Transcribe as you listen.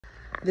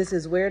This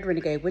is Weird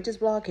Renegade Witches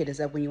Blog. Hit us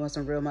up when you want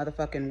some real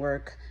motherfucking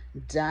work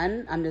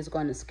done. I'm just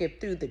going to skip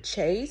through the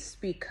chase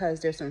because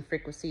there's some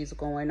frequencies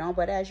going on.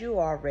 But as you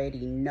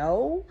already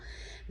know,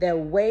 that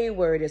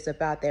Wayward is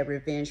about that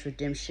revenge,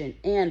 redemption,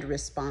 and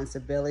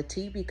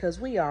responsibility, because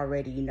we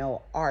already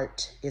know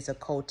art is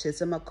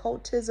occultism.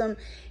 Occultism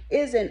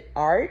isn't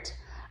art.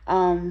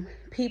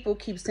 People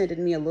keep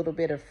sending me a little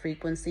bit of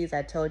frequencies.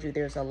 I told you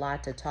there's a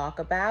lot to talk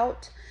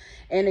about.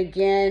 And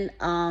again,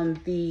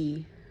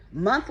 the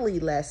monthly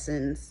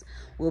lessons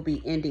will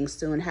be ending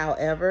soon.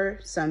 However,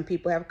 some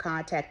people have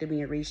contacted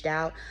me and reached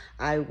out.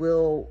 I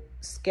will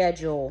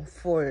schedule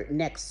for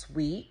next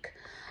week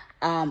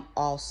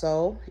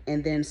also,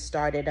 and then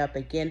start it up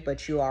again.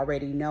 But you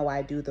already know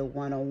I do the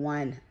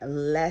one-on-one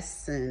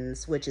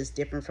lessons, which is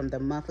different from the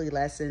monthly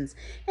lessons.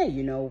 And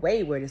you know,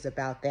 Wayward is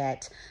about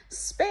that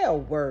spell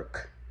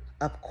work,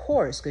 of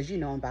course, because you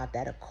know about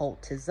that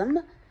occultism.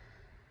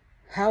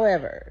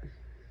 However,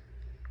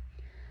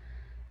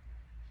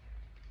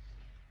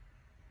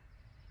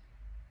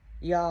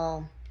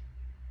 y'all,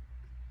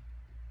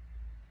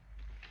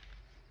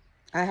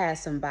 I had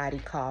somebody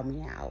call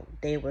me out.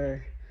 They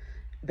were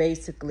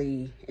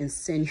basically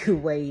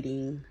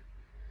insinuating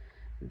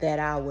that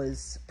I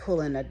was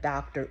pulling a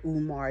Dr.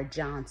 Umar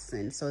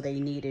Johnson, so they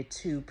needed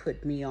to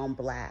put me on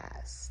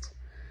blast.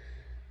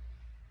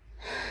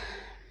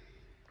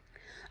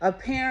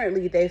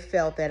 Apparently, they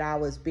felt that I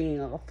was being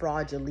a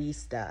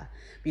fraudulista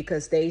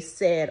because they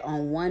said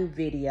on one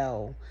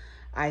video,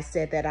 I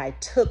said that I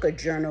took a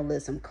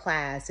journalism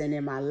class, and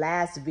in my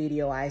last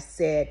video, I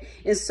said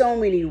in so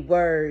many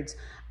words,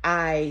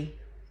 I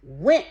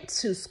went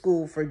to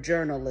school for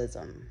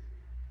journalism.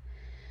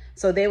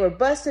 So they were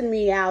busting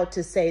me out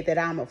to say that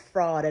I'm a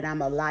fraud and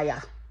I'm a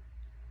liar.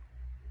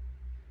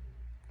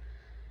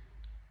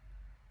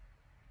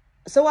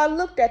 So I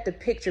looked at the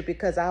picture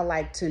because I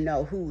like to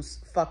know who's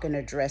fucking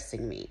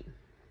addressing me.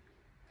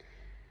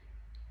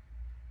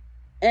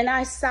 And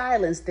I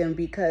silenced them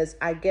because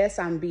I guess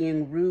I'm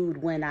being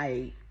rude when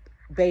I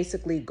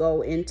basically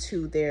go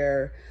into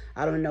their,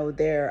 I don't know,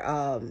 their,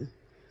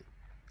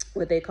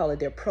 what they call it,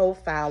 their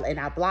profile, and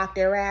I block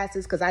their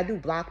asses because I do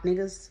block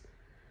niggas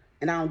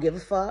and I don't give a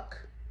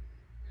fuck.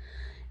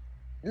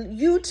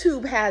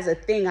 YouTube has a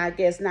thing, I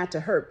guess, not to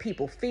hurt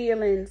people's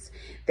feelings.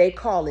 They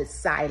call it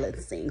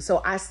silencing.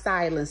 So I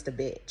silenced the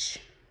bitch.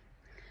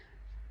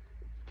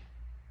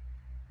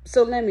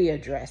 So let me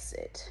address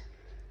it.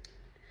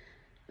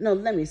 No,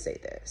 let me say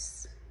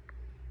this.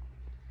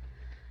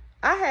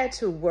 I had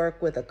to work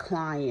with a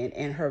client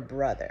and her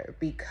brother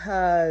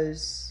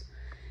because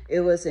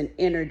it was an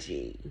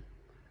energy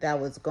that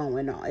was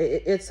going on.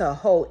 It's a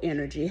whole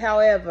energy.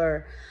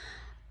 However,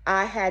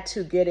 I had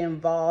to get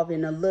involved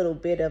in a little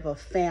bit of a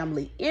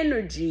family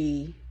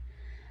energy.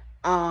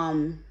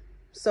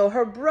 So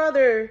her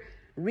brother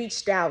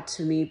reached out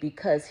to me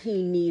because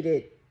he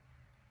needed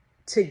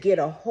to get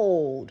a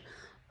hold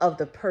of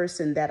the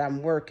person that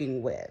I'm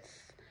working with.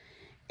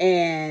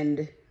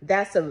 And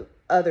that's a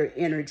other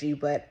energy,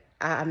 but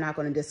I'm not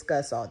going to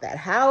discuss all that.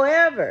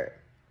 However,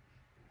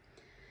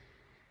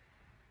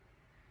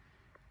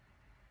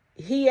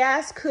 he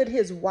asked, could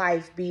his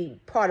wife be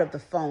part of the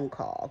phone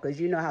call?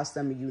 Because you know how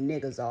some of you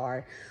niggas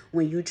are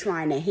when you're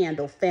trying to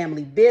handle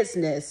family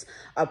business.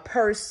 A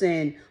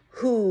person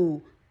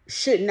who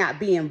should not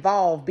be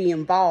involved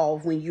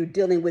when you're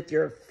dealing with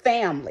your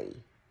family.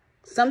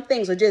 Some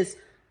things are just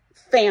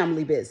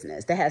family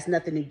business that has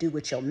nothing to do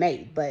with your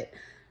mate, but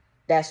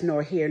that's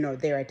nor here nor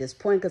there at this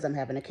point because I'm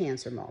having a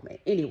cancer moment.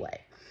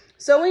 Anyway,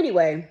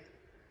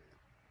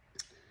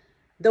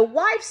 the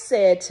wife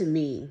said to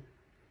me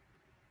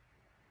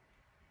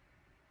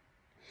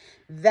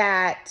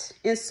that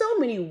in so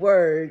many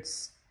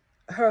words,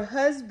 her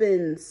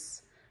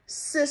husband's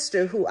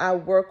sister, who I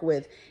work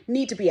with,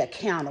 need to be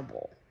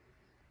accountable.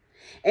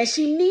 And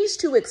she needs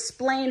to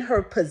explain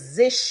her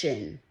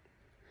position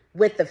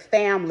with the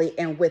family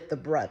and with the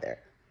brother.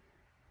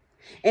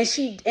 And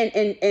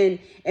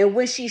and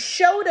when she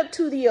showed up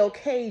to the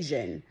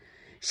occasion,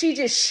 she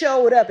just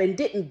showed up and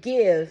didn't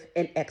give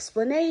an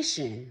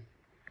explanation.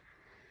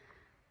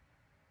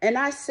 And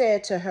I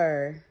said to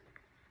her,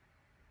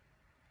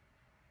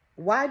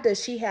 why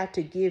does she have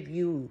to give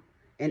you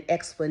an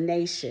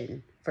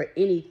explanation for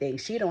anything?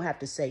 She don't have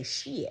to say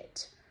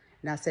shit.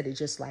 And I said it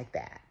just like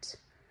that.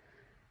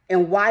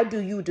 And why do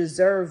you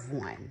deserve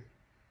one?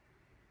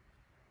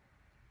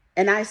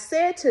 And I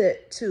said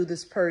to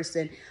this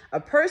person, a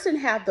person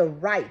have the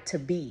right to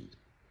be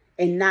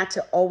and not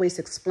to always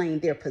explain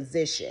their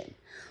position.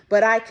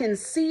 But I can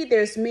see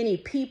there's many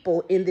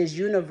people in this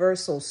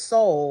universal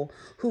soul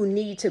who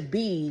need to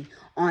be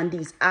on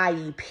these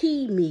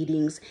IEP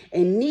meetings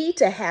and need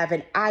to have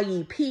an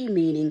IEP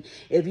meeting.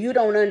 If you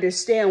don't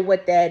understand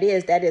what that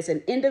is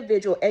an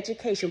individual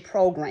education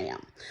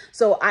program.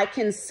 So I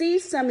can see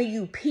some of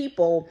you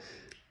people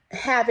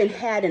haven't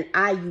had an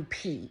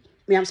IEP.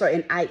 An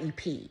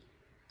IEP.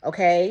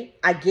 Okay,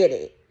 I get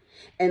it.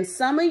 And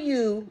some of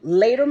you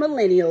later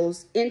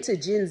millennials into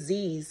Gen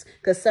Zs,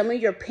 because some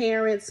of your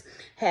parents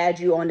had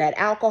you on that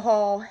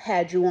alcohol,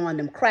 had you on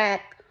them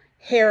crack,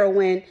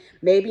 heroin,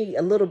 maybe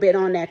a little bit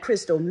on that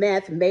crystal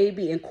meth,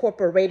 maybe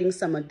incorporating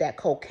some of that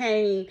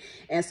cocaine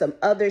and some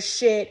other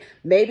shit.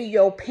 Maybe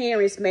your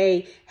parents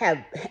may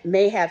have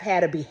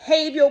had a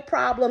behavioral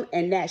problem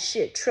and that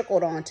shit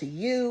trickled onto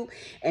you,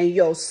 and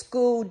your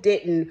school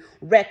didn't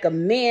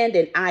recommend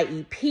an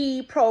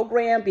IEP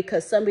program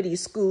because some of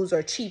these schools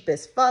are cheap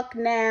as fuck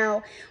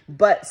now.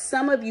 But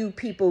some of you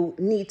people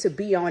need to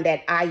be on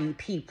that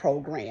IEP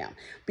program,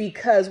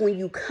 because when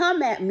you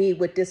come at me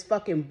with this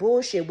fucking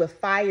bullshit with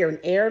fire and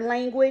air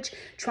language,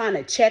 trying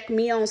to check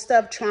me on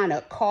stuff, trying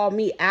to call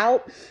me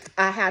out,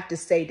 I have to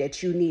say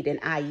that you need an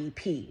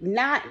IEP.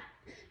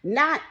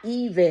 Not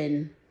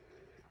even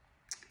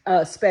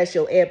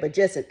special ed, but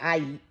just an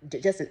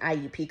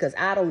IEP, because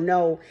I don't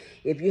know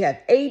if you have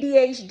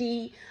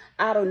ADHD.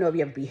 I don't know if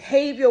you have a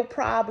behavioral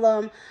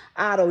problem.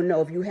 I don't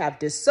know if you have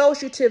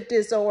dissociative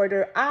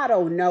disorder. I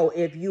don't know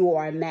if you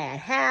are a Mad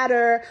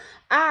Hatter.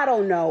 I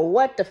don't know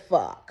what the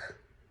fuck.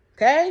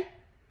 Okay?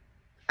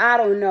 I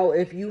don't know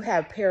if you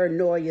have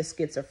paranoia,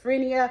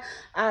 schizophrenia.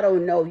 I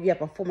don't know if you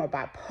have a form of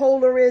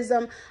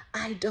bipolarism.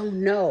 I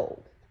don't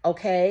know.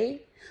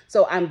 Okay?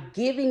 So I'm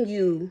giving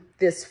you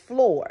this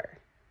floor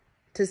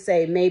to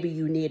say maybe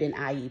you need an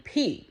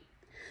IEP.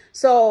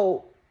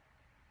 So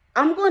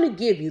I'm going to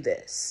give you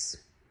this,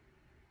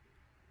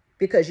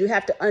 because you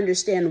have to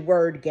understand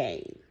word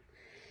game.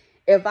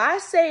 If I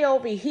say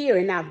over here,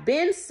 and I've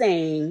been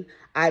saying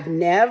I've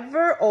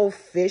never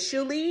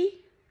officially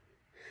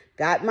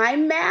got my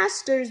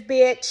master's,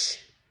 bitch.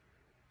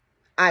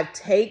 I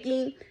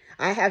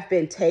have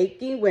been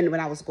taking, when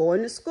I was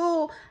going to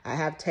school, I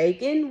have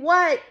taken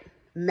what?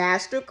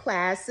 Master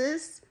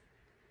classes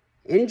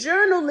in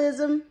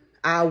journalism.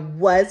 I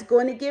was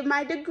going to get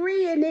my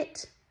degree in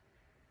it.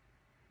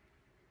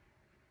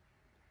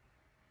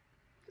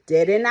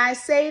 Didn't I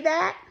say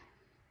that?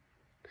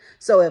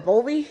 So if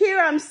over here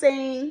I'm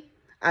saying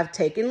I've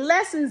taken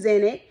lessons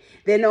in it,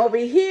 then over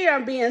here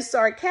I'm being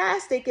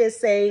sarcastic and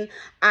saying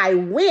I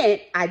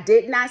went. I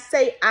did not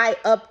say I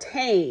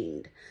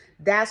obtained.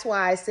 That's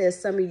why I said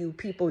some of you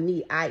people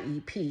need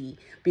IEP,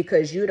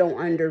 because you don't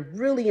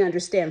really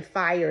understand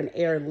fire and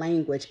air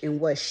language and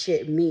what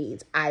shit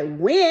means. I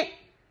went,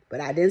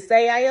 but I didn't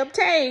say I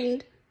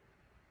obtained.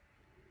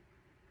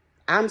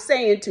 I'm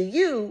saying to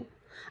you,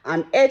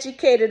 I'm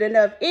educated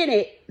enough in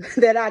it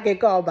that I can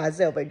call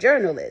myself a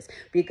journalist,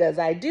 because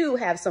I do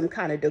have some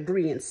kind of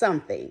degree in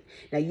something.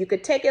 Now, you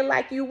could take it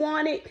like you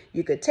want it.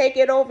 You could take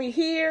it over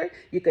here.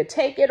 You could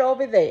take it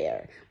over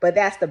there. But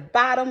that's the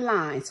bottom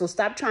line. So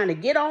stop trying to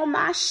get on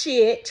my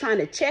shit, trying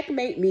to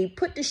checkmate me,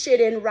 put the shit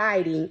in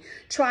writing,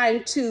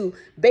 trying to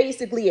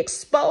basically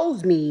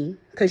expose me,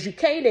 because you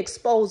can't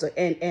expose her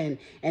and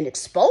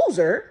expose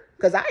her,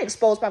 because I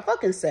exposed my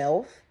fucking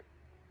self.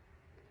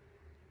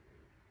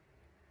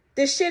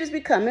 This shit is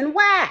becoming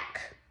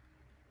whack.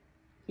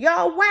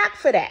 Y'all whack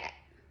for that.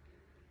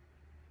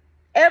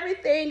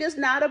 Everything is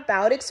not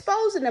about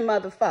exposing the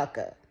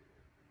motherfucker.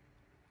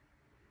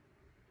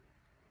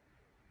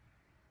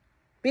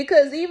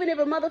 Because even if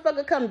a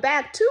motherfucker come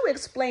back to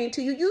explain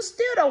to you, you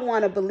still don't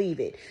want to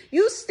believe it.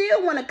 You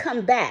still want to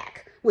come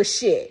back with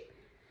shit.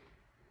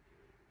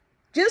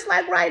 Just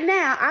like right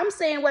now, I'm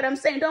saying what I'm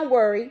saying. Don't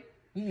worry.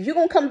 You're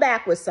going to come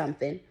back with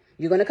something.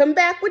 You're going to come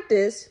back with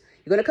this.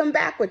 You're going to come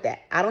back with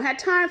that. I don't have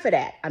time for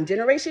that. I'm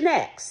Generation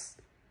X.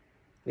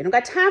 You don't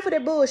got time for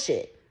that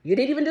bullshit. You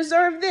didn't even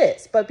deserve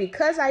this. But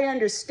because I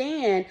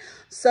understand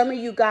some of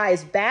you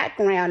guys'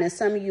 background and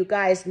some of you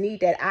guys need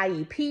that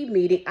IEP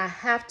meeting, I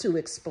have to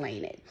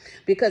explain it.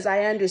 Because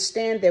I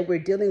understand that we're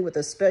dealing with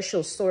a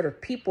special sort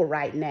of people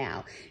right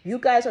now. You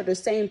guys are the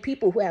same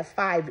people who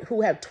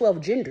have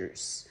 12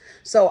 genders.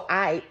 So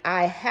I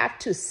have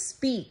to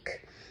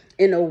speak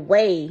in a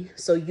way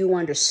so you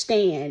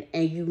understand,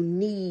 and you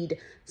need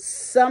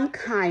some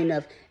kind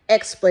of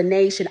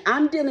explanation.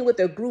 I'm dealing with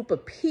a group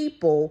of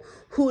people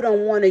who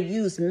don't want to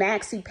use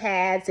maxi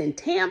pads and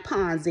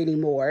tampons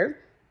anymore,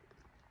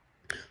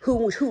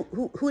 who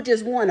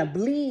just want to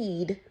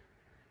bleed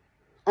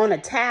on a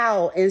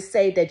towel and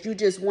say that you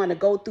just want to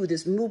go through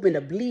this movement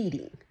of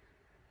bleeding.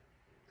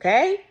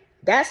 Okay?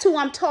 That's who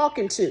I'm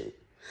talking to.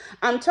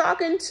 I'm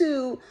talking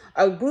to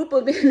a group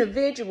of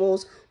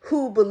individuals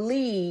who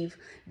believe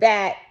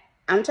that,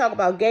 I'm talking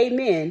about gay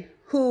men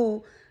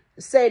who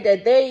say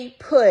that they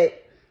put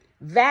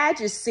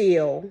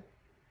Vagisil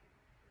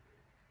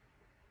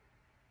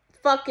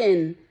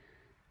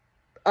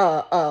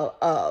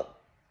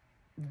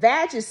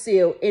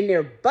Vagisil in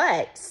their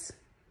butts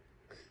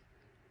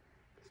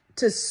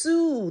to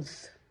soothe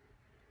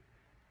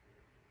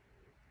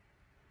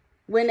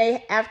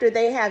after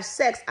they have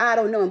sex, I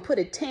don't know, and put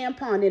a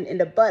tampon in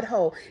the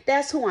butthole.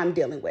 That's who I'm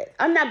dealing with.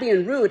 I'm not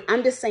being rude.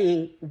 I'm just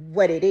saying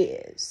what it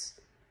is.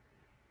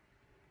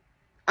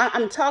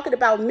 I'm talking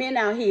about men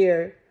out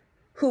here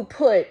who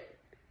put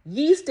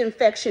yeast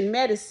infection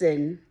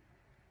medicine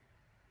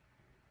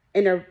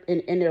in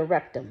their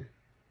rectum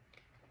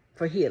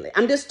for healing.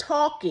 I'm just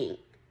talking.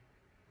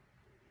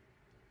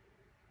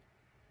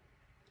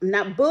 I'm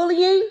not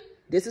bullying.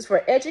 This is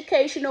for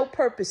educational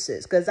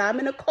purposes because I'm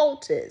an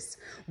occultist.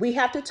 We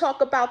have to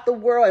talk about the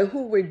world and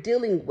who we're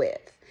dealing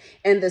with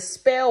and the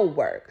spell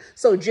work.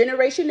 So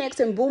Generation X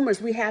and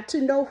boomers, we have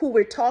to know who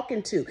we're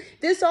talking to.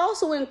 This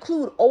also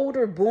includes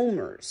older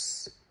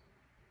boomers.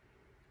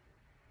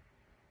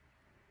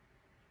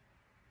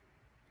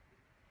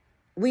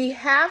 We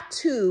have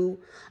to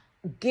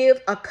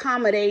give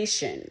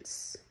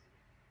accommodations.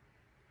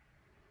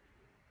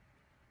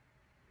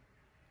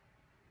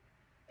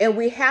 And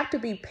we have to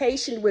be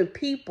patient with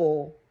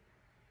people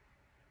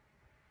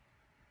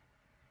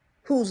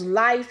whose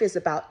life is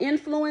about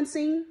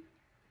influencing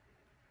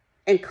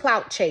and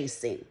clout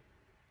chasing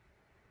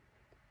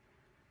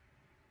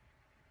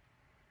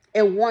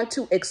and want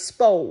to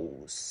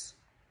expose.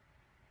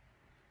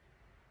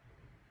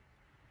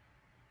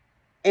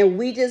 And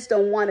we just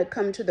don't want to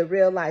come to the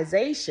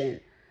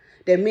realization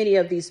that many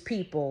of these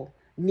people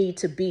need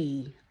to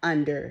be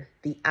under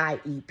the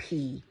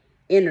IEP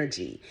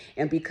energy.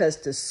 And because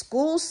the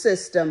school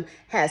system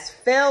has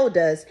failed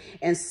us,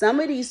 and some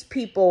of these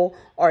people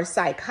are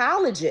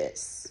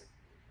psychologists,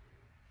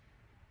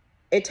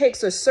 it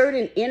takes a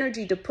certain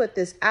energy to put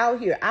this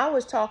out here. I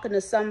was talking to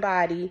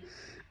somebody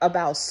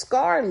about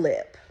scar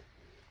lip,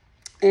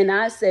 and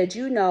I said,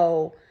 you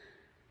know,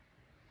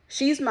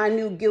 she's my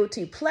new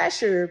guilty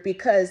pleasure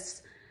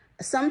because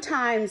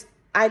sometimes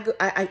I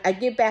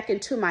get back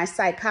into my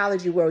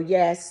psychology world.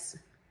 Yes,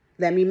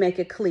 let me make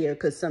it clear,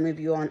 because some of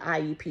you on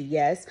IEP,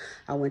 yes,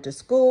 I went to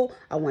school.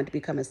 I wanted to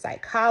become a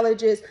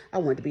psychologist. I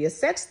wanted to be a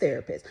sex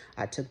therapist.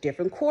 I took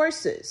different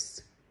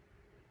courses.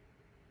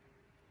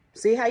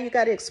 See how you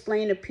got to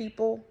explain to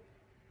people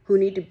who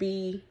need to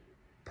be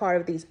part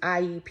of these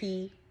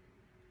IEP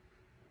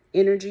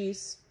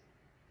energies?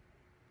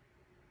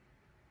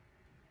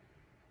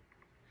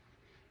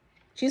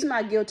 She's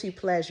my guilty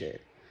pleasure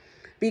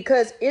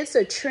because it's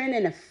a trend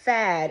and a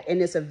fad,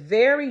 and it's a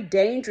very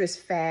dangerous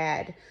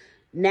fad.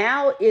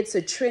 Now it's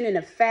a trend and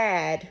a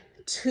fad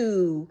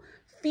to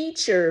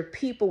feature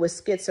people with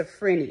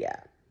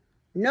schizophrenia.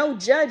 No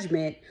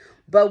judgment,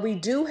 but we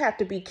do have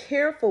to be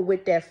careful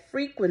with that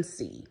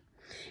frequency.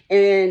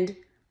 And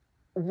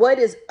what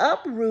is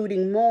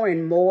uprooting more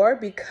and more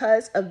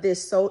because of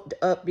this,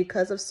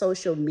 because of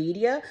social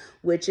media,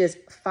 which is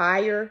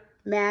fire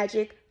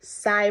magic,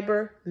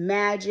 cyber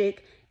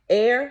magic,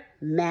 air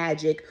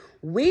magic,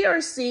 we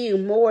are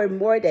seeing more and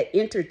more that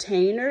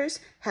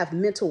entertainers have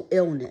mental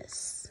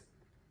illness.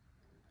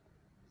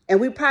 And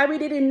we probably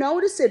didn't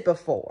notice it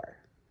before.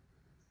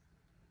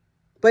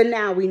 But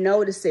now we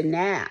notice it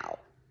now.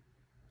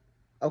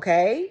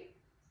 Okay?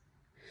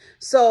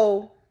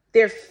 So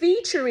they're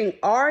featuring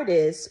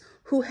artists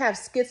who have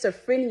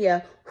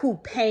schizophrenia, who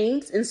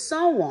paint, and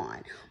so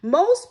on.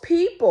 Most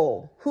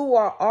people who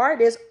are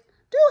artists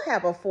do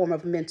have a form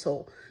of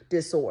mental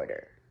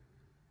disorder.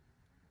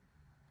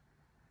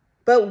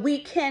 But we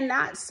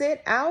cannot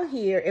sit out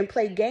here and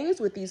play games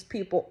with these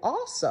people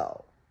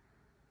also.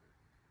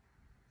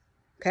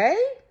 Okay?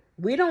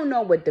 We don't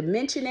know what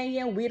dimension they're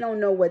in. We don't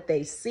know what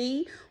they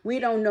see. We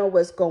don't know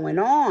what's going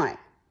on.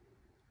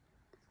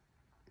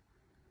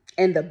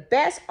 And the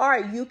best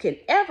art you can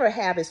ever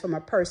have is from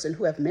a person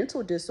who have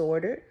mental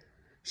disorder.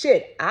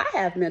 Shit, I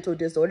have mental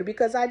disorder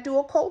because I do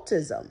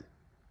occultism.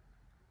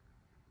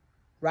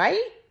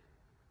 Right?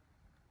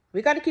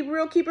 We got to keep it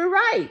real, keep it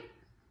right.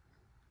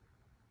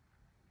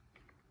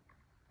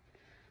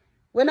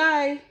 When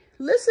I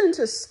listen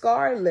to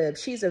Scarlett,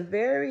 she's a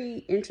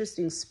very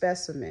interesting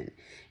specimen.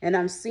 And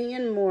I'm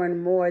seeing more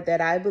and more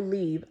that I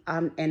believe,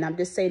 and I'm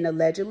just saying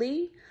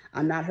allegedly,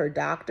 I'm not her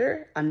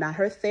doctor, I'm not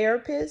her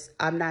therapist,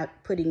 I'm not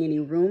putting any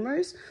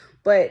rumors,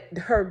 but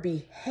her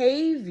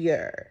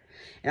behavior,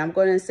 and I'm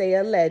going to say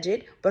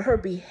alleged, but her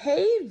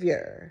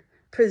behavior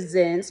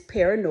presents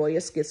paranoia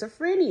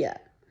schizophrenia.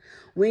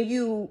 When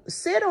you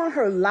sit on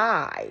her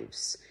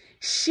lives,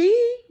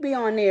 she be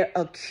on there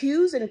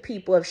accusing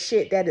people of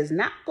shit that is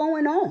not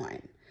going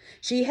on.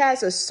 She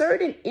has a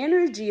certain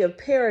energy of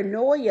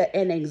paranoia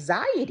and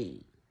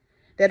anxiety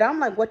that I'm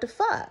like, what the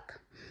fuck?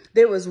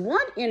 There was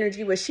one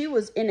energy where she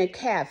was in a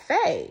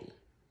cafe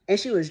and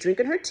she was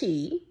drinking her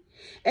tea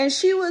and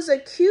she was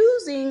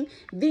accusing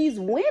these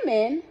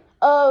women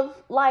of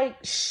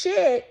like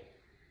shit,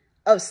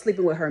 of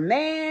sleeping with her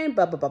man,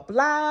 blah, blah, blah,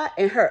 blah.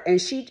 And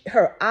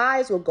her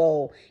eyes will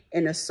go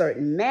in a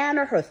certain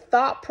manner, her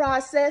thought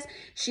process.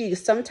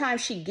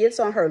 Sometimes she gets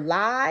on her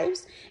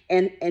lives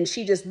and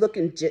she just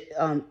looking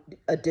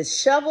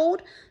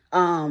disheveled.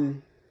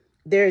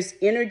 There's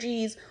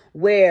energies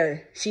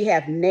where she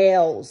have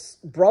nails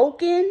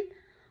broken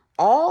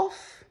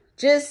off,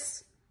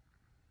 just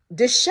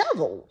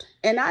disheveled.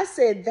 And I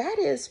said, that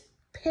is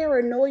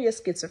paranoia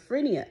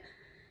schizophrenia.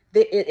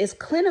 It is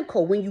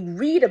clinical when you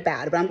read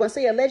about it, but I'm going to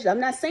say alleged. I'm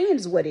not saying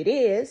it's what it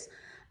is.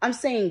 I'm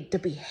saying the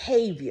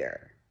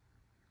behavior.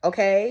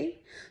 Okay.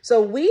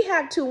 So we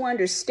have to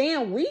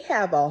understand we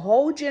have a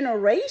whole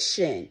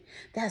generation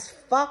that's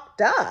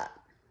fucked up.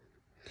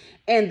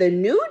 And the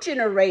new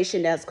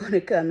generation that's going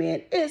to come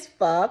in is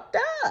fucked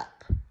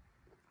up.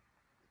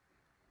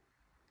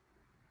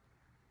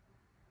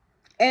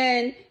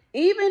 And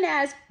Even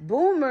as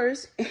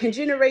boomers and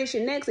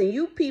Generation X, and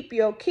you peep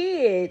your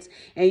kids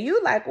and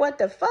you like, what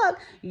the fuck?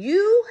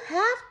 You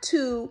have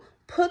to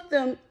put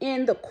them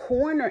in the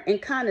corner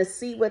and kind of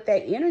see what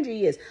that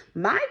energy is.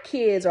 My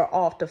kids are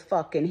off the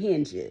fucking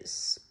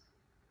hinges.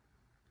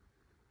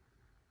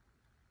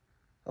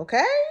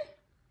 Okay?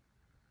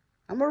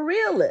 I'm a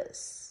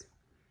realist.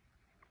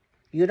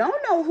 You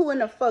don't know who in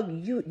the fuck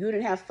you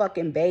didn't have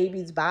fucking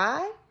babies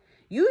by.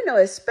 You know,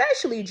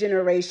 especially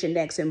Generation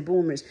X and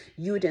boomers,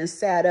 you done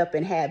sat up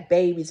and had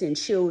babies and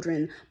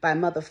children by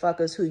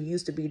motherfuckers who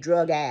used to be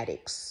drug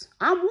addicts.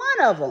 I'm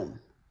one of them.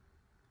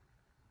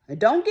 And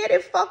don't get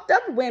it fucked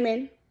up,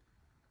 women.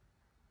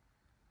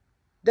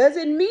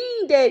 Doesn't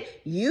mean that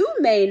you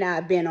may not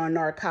have been on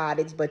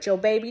narcotics, but your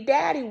baby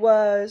daddy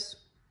was.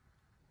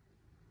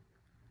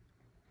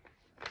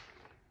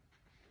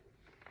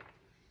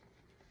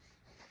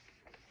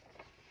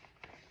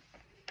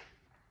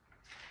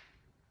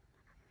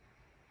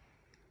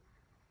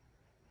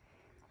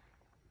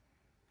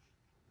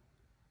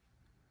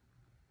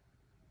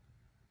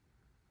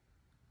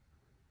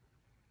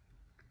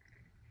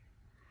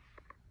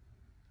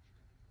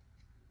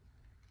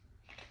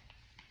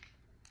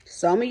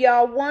 Some of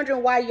y'all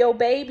wondering why your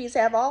babies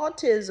have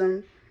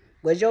autism.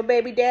 Was your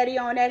baby daddy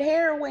on that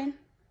heroin?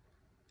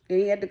 Then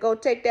he had to go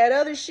take that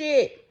other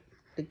shit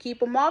to keep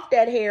him off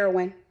that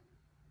heroin.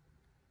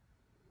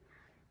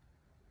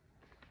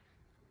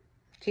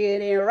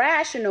 Kid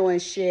irrational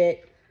and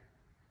shit.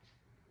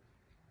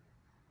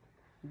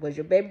 Was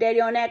your baby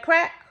daddy on that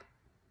crack?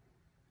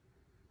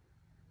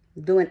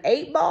 Doing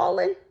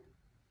 8-balling?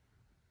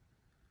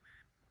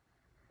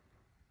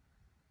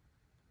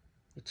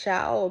 The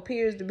child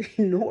appears to be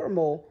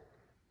normal.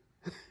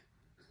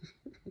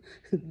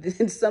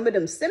 Then some of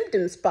them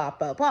symptoms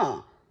pop up,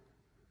 huh?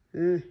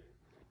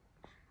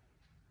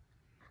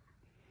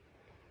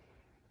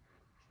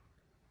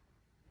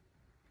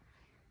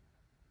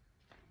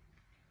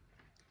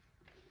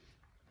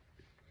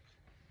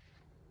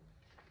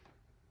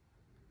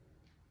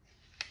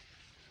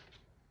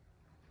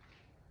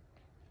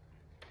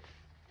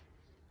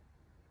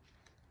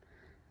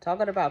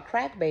 Talking about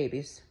crack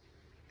babies.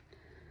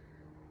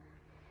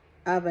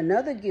 I have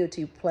another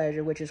guilty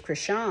pleasure, which is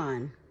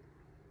Chrisean.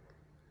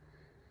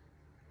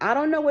 I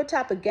don't know what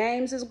type of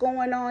games is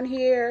going on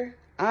here.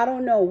 I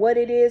don't know what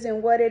it is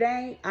and what it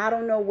ain't. I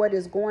don't know what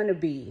it's going to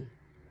be.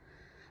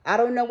 I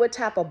don't know what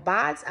type of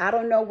bots. I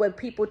don't know what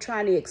people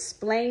trying to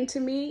explain to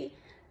me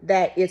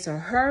that it's a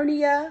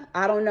hernia.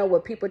 I don't know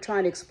what people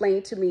trying to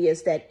explain to me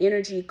is that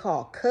energy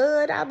called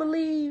cud, I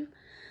believe.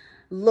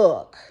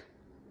 Look.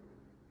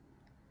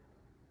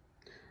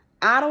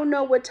 I don't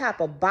know what type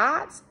of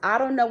bots. I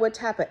don't know what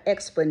type of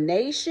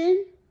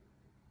explanation.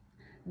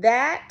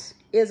 That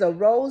is a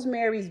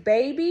Rosemary's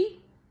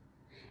Baby.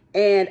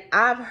 And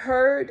I've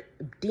heard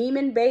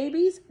demon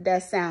babies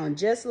that sound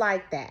just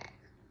like that.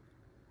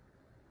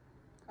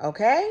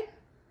 Okay?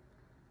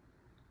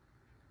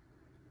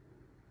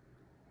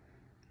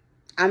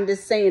 I'm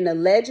just saying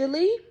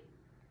allegedly.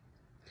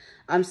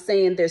 I'm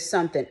saying there's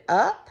something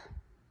up.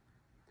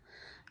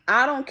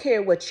 I don't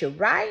care what you're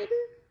writing.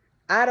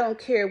 I don't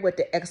care what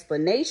the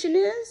explanation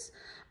is.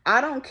 I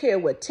don't care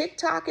what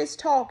TikTok is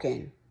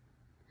talking.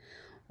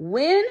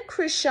 When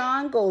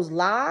Chrisean goes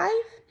live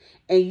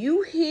and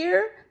you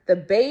hear the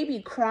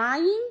baby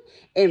crying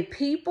and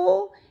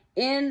people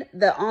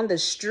on the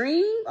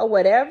stream or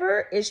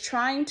whatever is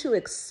trying to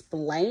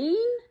explain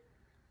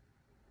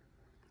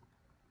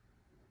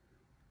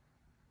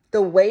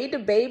the way the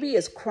baby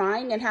is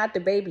crying and how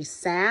the baby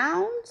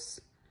sounds,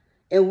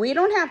 and we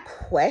don't have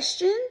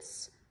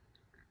questions,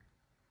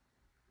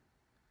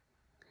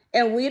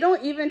 and we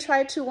don't even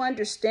try to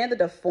understand the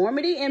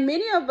deformity. And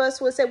many of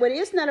us would say, well,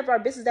 it's none of our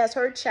business. That's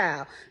her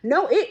child.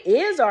 No, it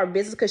is our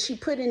business because she's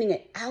putting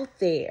it out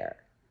there.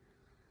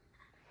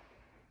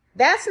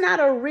 That's not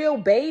a real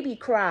baby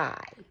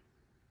cry.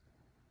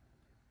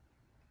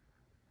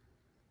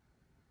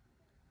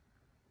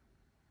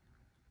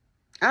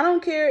 I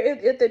don't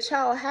care if the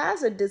child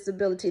has a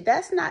disability.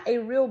 That's not a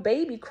real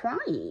baby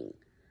crying.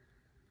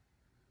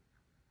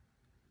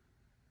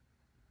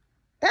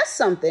 That's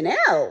something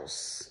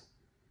else.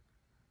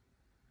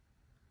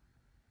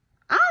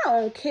 I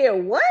don't care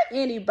what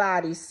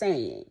anybody's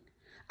saying.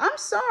 I'm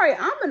sorry,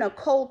 I'm an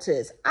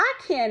occultist. I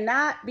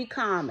cannot be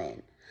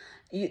common.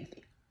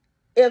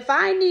 If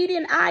I need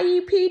an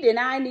IEP, then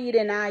I need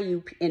an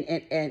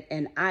IEP.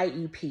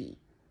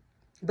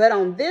 But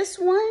on this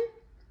one,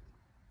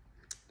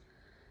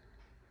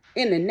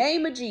 in the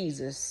name of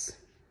Jesus,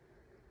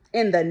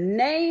 in the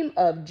name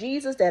of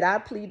Jesus, that I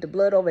plead the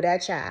blood over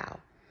that child.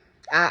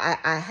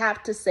 I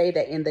have to say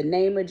that in the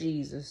name of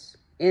Jesus.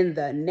 In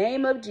the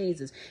name of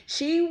Jesus.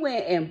 She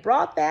went and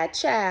brought that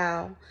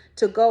child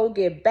to go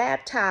get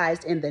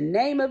baptized in the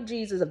name of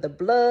Jesus, of the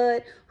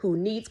blood, who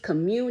needs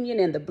communion,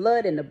 and the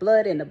blood and the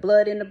blood and the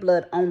blood and the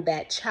blood on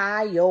that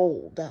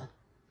child.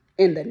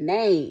 In the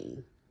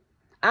name.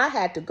 I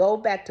had to go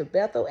back to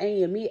Bethel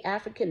AME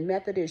African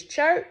Methodist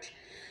Church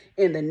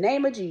in the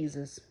name of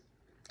Jesus.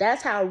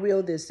 That's how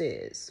real this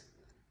is.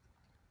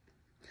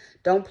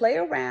 Don't play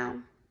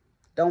around.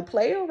 Don't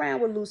play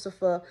around with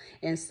Lucifer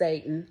and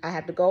Satan. I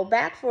have to go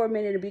back for a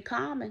minute to be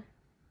common.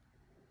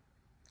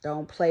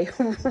 Don't play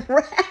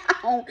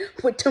around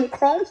with them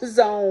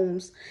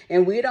chromosomes.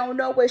 And we don't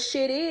know what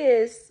shit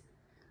is.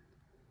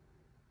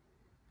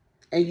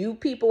 And you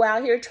people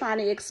out here trying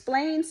to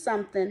explain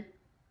something.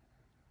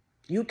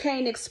 You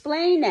can't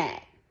explain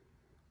that.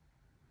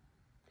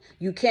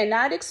 You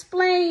cannot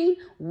explain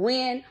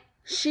when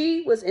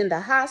she was in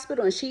the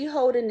hospital and she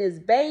holding this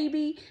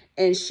baby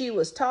and she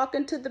was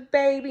talking to the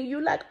baby.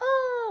 You like,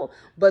 oh,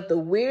 but the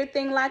weird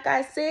thing, like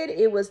I said,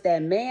 it was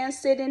that man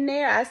sitting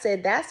there. I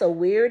said, that's a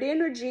weird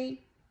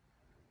energy.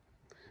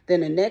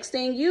 Then the next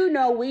thing you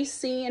know, we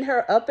seeing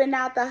her up and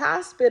out the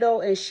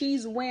hospital and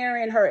she's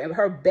wearing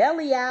her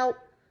belly out.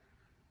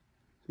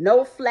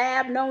 No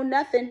flab, no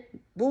nothing.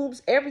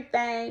 Boobs,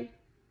 everything.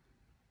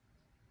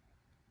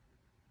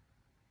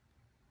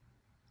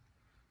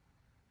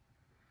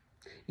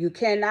 You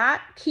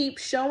cannot keep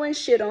showing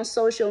shit on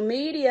social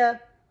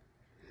media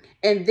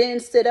and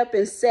then sit up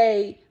and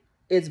say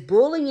it's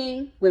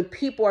bullying when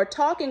people are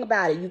talking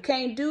about it. You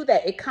can't do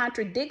that. It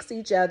contradicts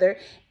each other.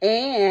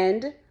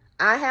 And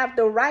I have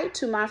the right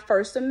to my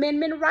First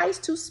Amendment rights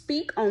to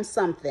speak on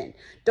something.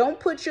 Don't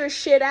put your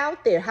shit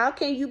out there. How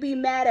can you be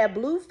mad at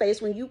Blueface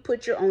when you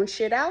put your own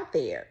shit out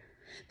there?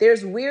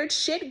 There's weird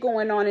shit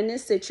going on in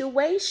this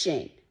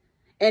situation.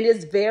 And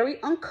it's very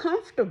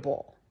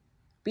uncomfortable.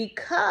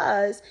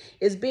 Because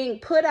it's being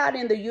put out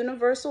in the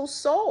universal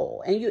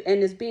soul,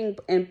 and it's being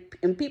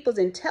and people's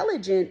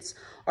intelligence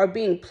are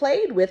being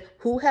played with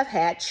who have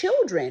had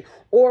children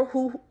or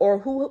who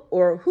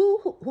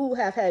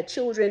have had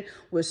children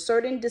with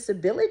certain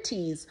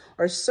disabilities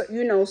or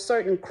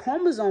certain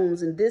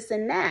chromosomes and this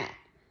and that.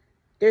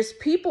 There's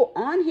people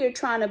on here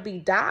trying to be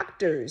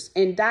doctors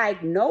and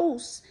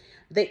diagnose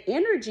the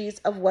energies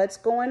of what's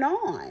going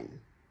on.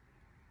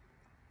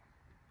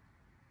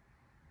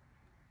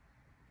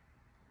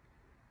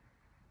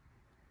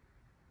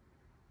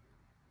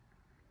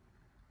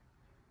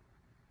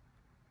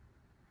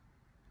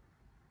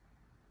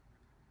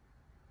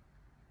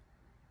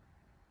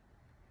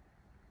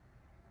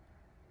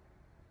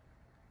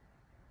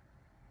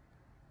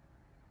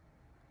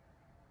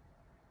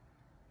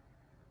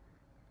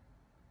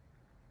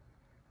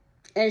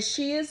 And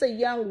she is a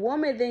young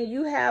woman, then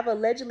you have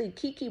allegedly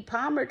Kiki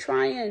Palmer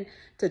trying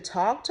to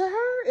talk to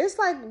her. It's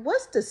like,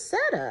 what's the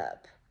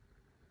setup?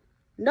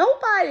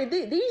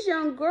 Nobody, these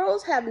young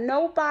girls have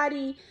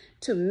nobody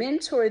to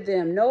mentor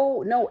them.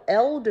 No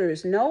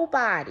elders,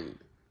 nobody.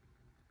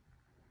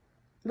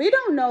 We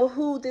don't know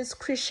who this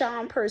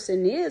Chrisean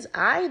person is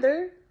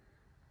either.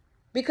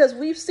 Because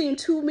we've seen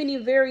too many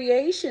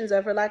variations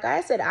of her. Like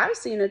I said, I've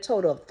seen a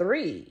total of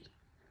 3.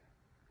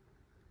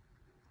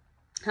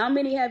 How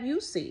many have you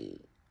seen?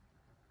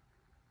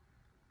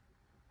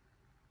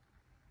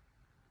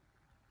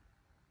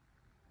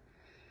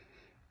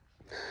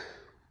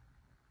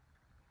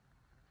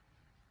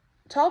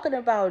 Talking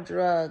about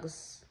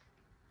drugs,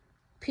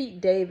 Pete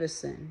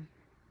Davidson.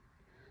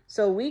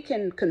 So we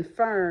can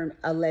confirm,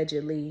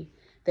 allegedly,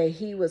 that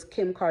he was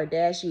Kim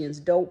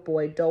Kardashian's dope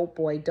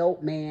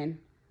man.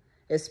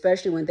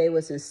 Especially when they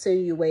was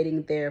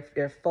insinuating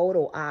their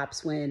photo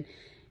ops when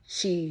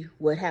she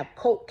would have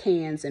Coke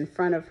cans in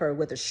front of her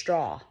with a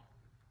straw.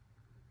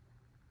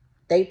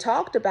 They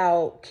talked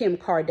about Kim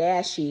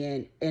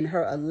Kardashian and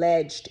her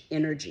alleged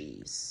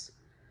energies.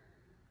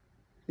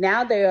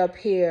 Now they're up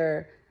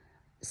here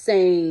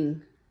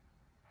saying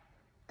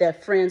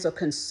that friends are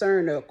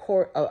concerned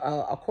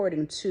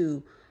according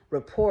to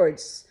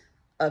reports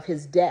of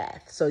his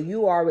death. So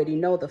you already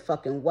know the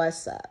fucking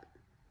what's up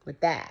with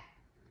that.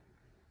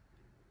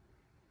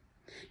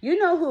 You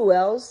know who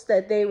else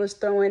that they was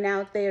throwing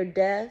out their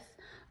death?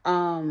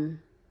 Was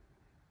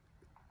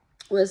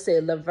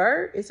it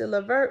Levert? Is it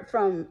Levert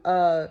from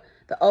the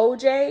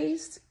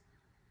OJs?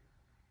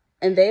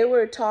 And they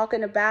were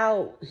talking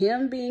about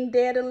him being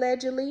dead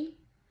allegedly.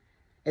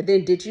 And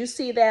then did you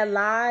see that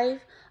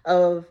live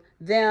of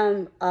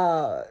them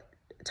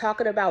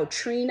talking about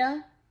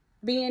Trina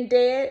being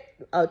dead?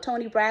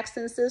 Tony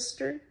Braxton's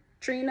sister,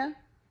 Trina.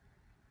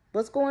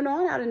 What's going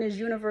on out in this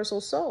universal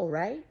soul,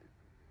 right?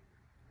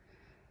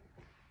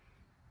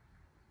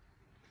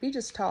 We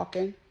just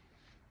talking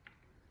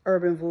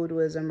urban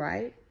voodooism,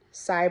 right?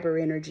 Cyber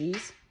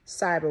energies,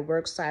 cyber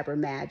work, cyber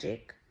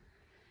magic.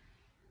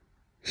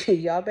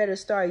 Y'all better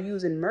start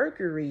using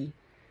Mercury.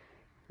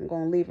 I'm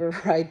going to leave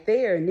it right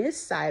there in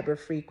this cyber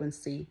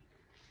frequency.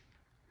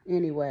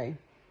 Anyway.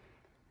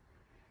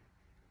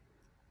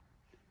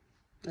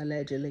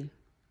 Allegedly.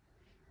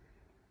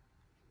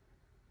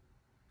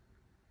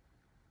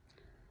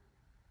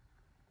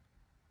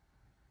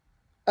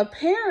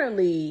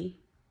 Apparently,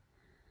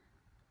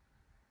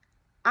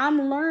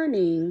 I'm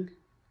learning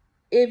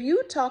if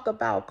you talk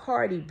about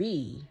Cardi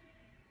B,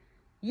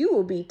 you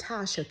will be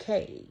Tasha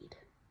Cade.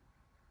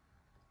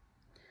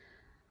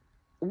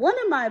 One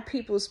of my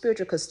people's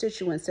spiritual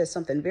constituents said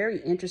something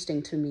very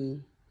interesting to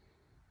me.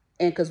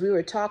 And because we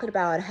were talking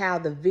about how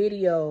the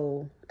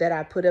video that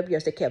I put up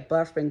yesterday kept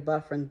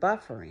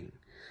buffering.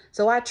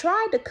 So I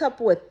tried a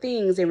couple of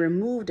things and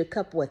removed a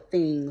couple of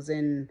things,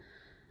 and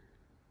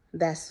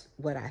that's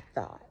what I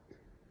thought.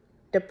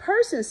 The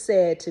person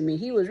said to me,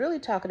 he was really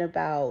talking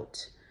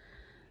about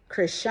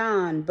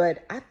Chrisean,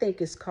 but I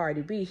think it's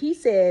Cardi B. He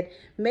said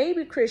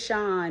maybe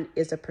Chrisean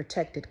is a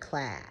protected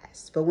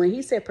class. But when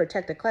he said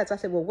protected class, I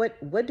said, well,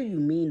 what do you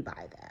mean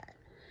by that?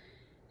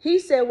 He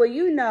said, well,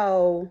 you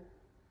know,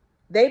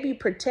 they be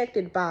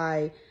protected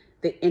by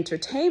the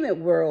entertainment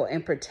world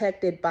and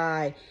protected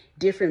by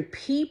different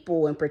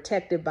people and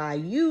protected by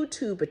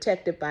YouTube,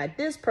 protected by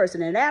this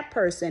person and that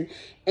person.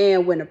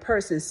 And when a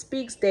person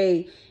speaks,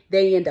 they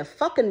end up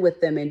fucking with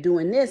them and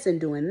doing this and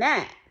doing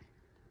that.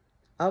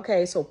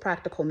 Okay, so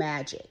practical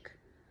magic.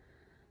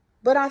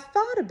 But I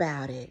thought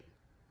about it.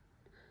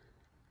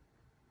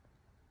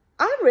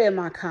 I read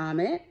my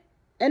comment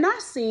and I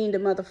seen the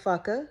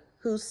motherfucker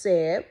who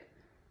said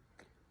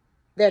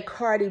that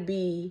Cardi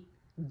B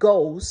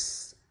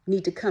ghosts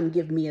need to come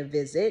give me a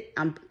visit.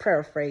 I'm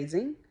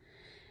paraphrasing.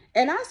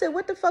 And I said,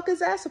 what the fuck is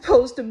that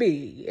supposed to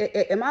be?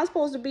 Am I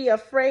supposed to be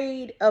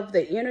afraid of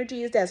the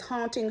energies that's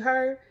haunting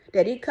her?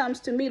 That he comes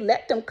to me?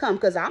 Let them come,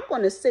 because I'm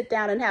going to sit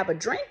down and have a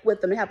drink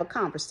with them and have a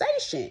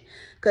conversation,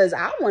 because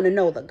I want to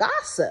know the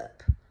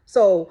gossip.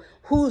 So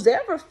who's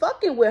ever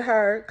fucking with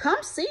her, come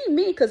see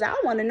me, because I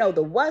want to know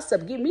the what's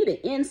up. Give me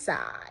the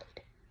inside.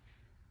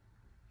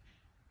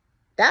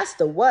 That's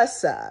the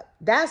what's up.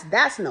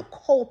 That's an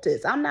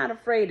occultist. I'm not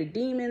afraid of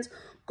demons,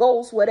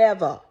 ghosts,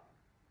 whatever.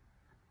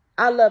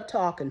 I love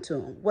talking to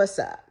them. What's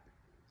up?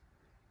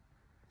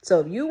 So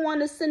if you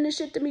want to send this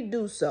shit to me,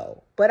 do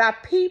so. But I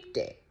peeped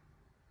it.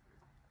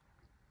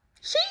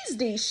 She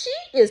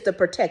is the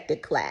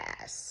protected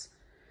class.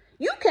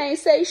 You can't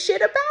say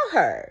shit about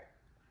her.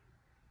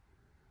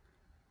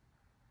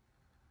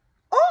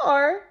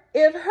 Or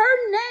if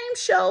her name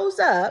shows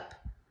up,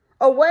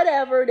 or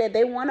whatever that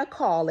they want to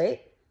call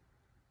it,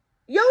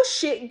 your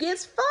shit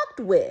gets fucked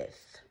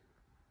with.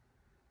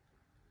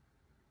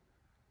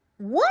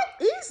 What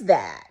is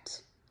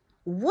that?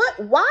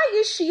 Why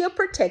is she a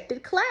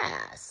protected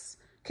class?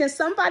 Can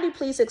somebody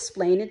please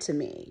explain it to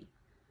me?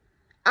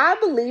 I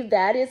believe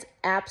that is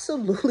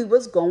absolutely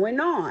what's going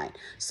on.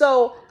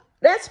 So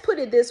let's put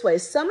it this way.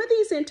 Some of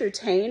these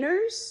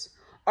entertainers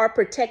are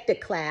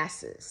protected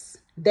classes.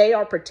 They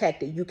are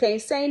protected. You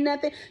can't say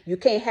nothing. You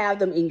can't have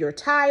them in your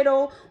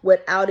title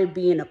without it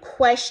being a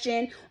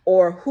question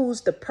or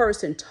who's the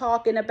person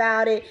talking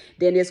about it.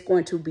 Then it's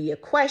going to be a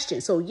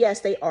question. So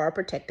yes, they are a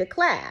protected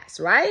class,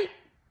 right?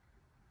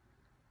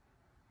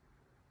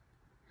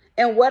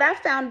 And what I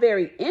found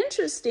very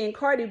interesting,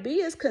 Cardi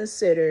B is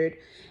considered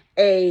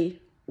a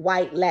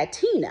white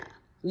Latina.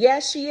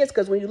 Yes, she is,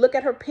 because when you look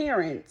at her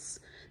parents,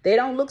 they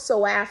don't look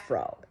so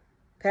Afro.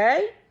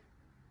 Okay?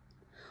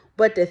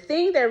 But the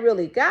thing that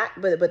really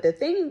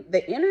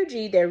the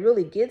energy that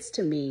really gets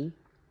to me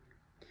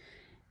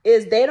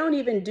is they don't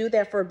even do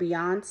that for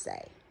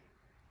Beyonce.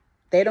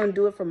 They don't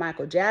do it for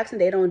Michael Jackson.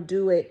 They don't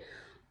do it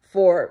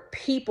for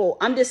people.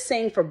 I'm just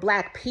saying for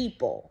Black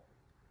people.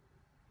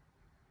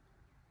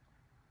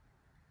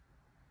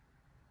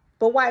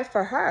 But why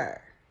for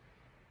her?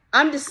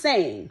 I'm just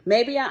saying,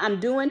 maybe I'm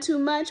doing too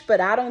much,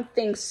 but I don't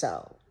think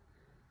so.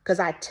 Because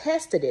I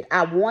tested it.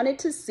 I wanted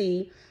to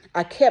see,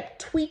 I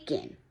kept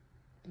tweaking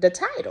the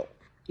title.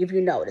 If you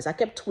notice, I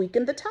kept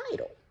tweaking the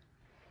title.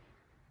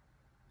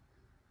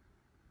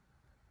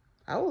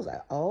 I was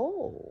like,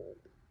 oh,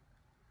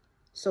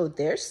 so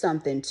there's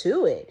something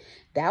to it.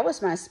 That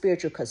was my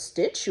spiritual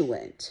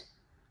constituent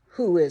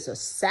who is a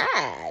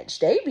Sag.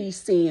 They be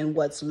seeing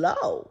what's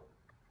low.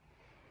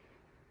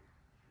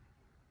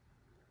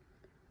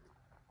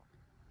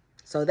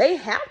 So they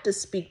have to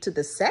speak to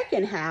the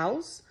second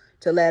house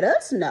to let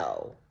us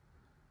know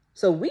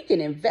so we can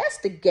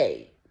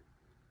investigate.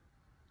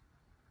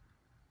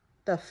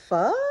 The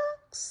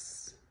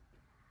fucks?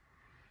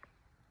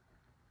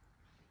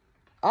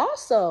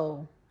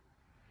 Also,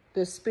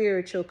 the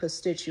spiritual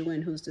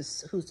constituent who's the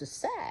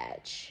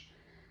Sag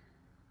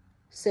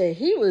said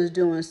he was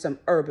doing some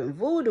urban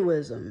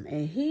voodooism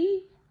and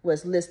he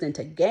was listening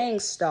to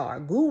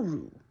Gangstar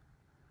Guru.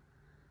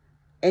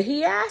 And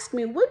he asked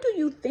me, what do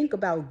you think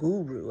about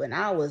Guru? And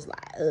I was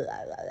like,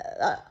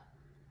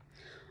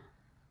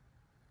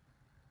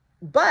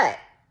 But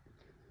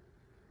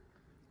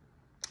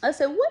I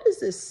said, what is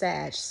this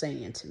Sag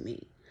saying to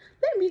me?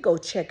 Let me go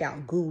check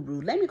out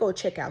Guru. Let me go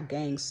check out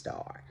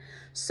Gangstar.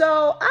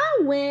 So I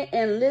went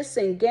and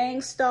listened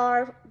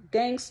Gangstar,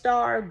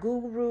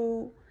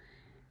 Guru.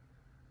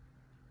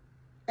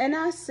 And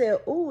I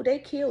said, oh, they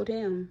killed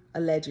him,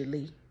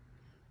 allegedly.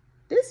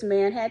 This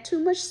man had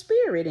too much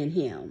spirit in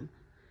him.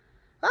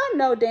 I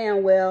know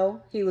damn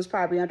well he was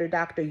probably under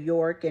Dr.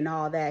 York and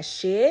all that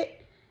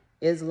shit,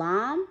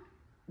 Islam.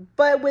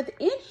 But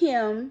within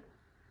him,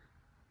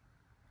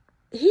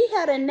 he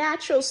had a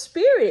natural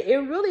spirit. It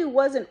really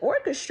wasn't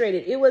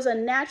orchestrated. It was a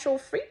natural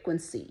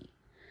frequency.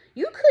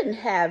 You couldn't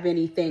have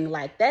anything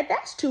like that.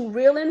 That's too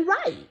real and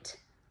right.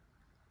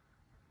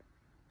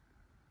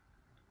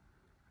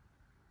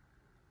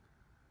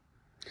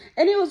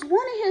 And it was one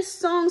of his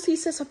songs. He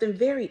said something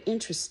very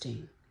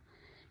interesting.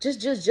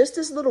 Just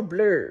this little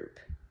blurb.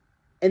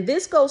 And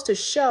this goes to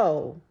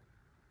show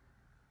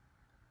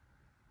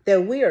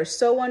that we are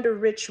so under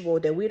ritual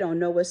that we don't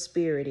know what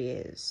spirit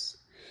is.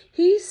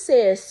 He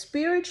says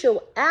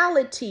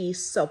spirituality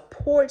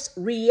supports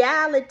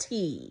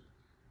reality.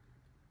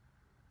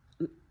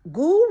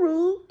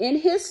 Guru in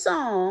his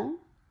song,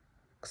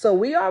 so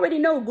we already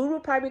know Guru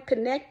probably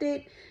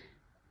connected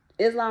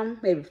Islam,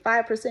 maybe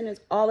 5%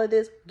 is all of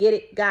this. Get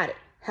it, got it.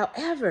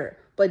 However,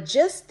 but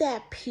just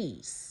that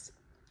piece,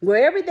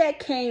 wherever that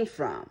came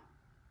from,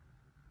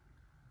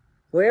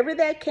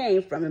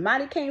 it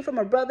might have came from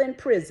a brother in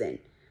prison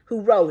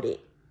who wrote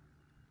it.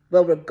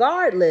 But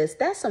regardless,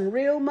 that's some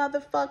real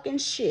motherfucking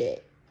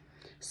shit.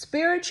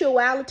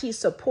 Spirituality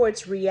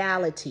supports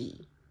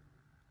reality.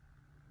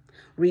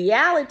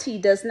 Reality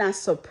does not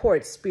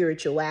support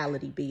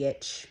spirituality,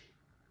 bitch.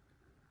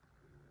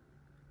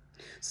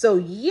 So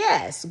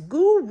yes,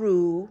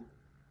 Guru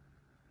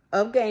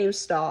of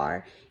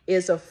GameStar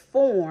is a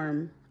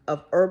form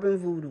of urban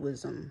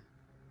voodooism.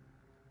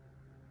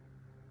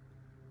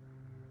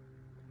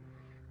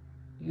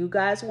 You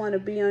guys want to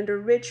be under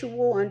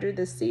ritual, under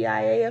the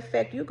CIA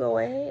effect, you go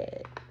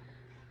ahead.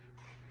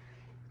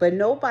 But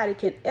nobody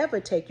can ever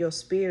take your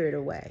spirit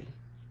away.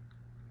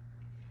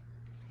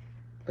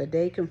 But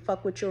they can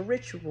fuck with your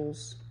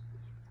rituals.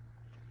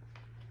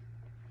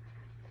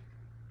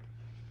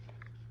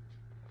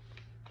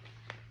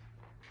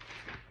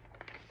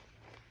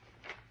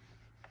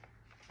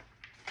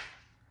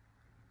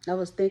 I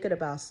was thinking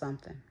about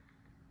something.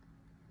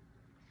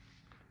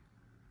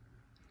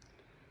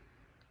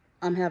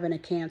 I'm having a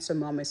cancer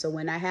moment. So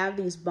when I have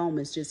these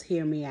moments, just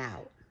hear me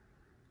out.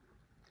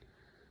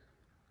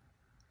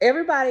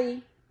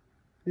 Everybody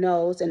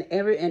knows,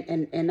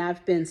 and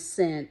I've been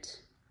sent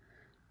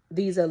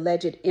these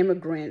alleged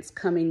immigrants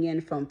coming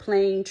in from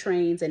plane,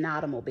 trains, and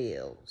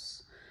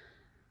automobiles.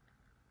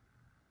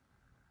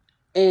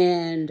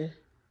 And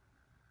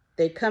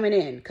they coming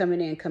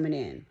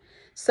in.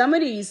 Some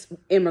of these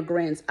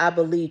immigrants, I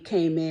believe,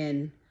 came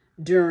in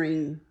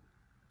during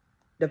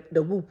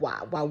the whoop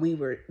while we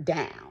were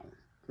down,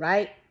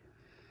 right?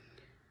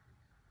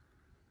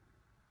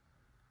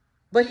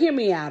 But hear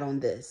me out on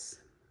this.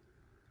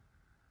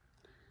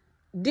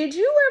 Did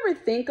you ever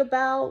think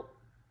about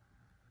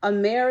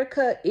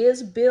America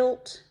is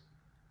built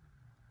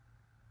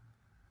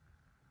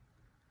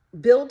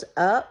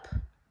up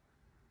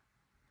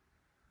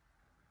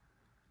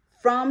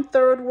from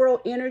third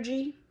world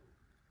energy?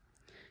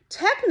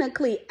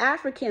 Technically,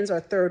 Africans are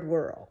third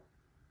world.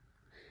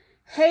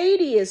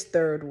 Haiti is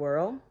third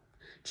world.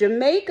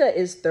 Jamaica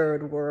is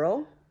third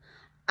world.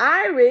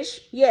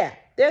 Irish, yeah,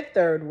 they're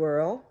third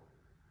world.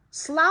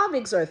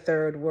 Slavics are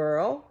third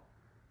world.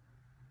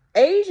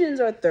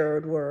 Asians are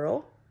third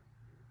world.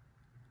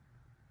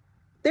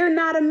 They're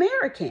not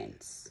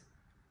Americans.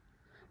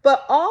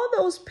 But all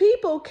those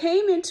people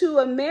came into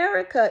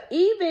America,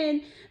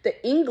 even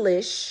the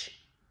English,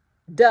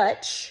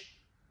 Dutch,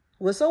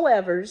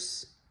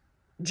 whatsoever's,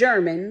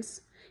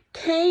 Germans,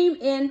 came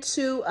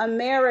into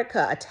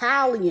America,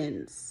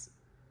 Italians.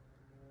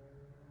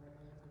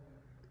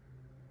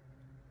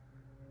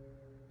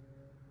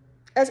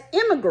 As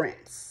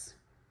immigrants.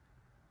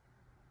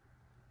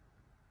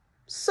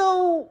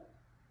 So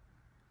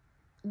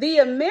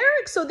then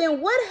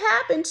what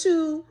happened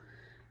to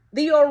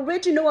the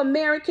original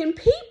American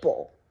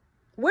people?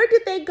 Where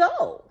did they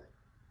go?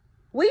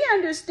 We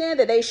understand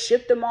that they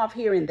shipped them off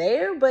here and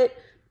there, but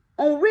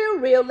on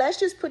real,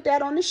 let's just put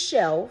that on the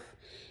shelf.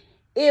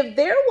 If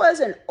there was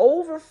an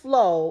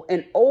overflow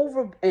and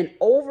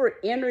over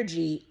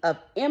energy of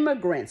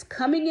immigrants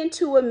coming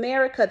into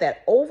America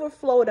that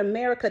overflowed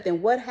America,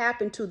 then what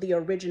happened to the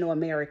original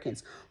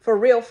Americans? For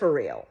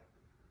real.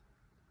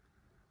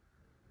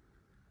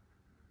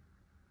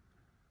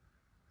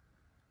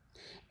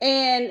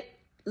 And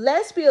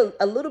let's be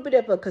a little bit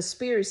of a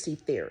conspiracy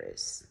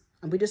theorist.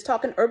 And we're just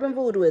talking urban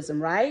voodooism,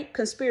 right?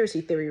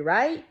 Conspiracy theory,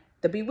 right?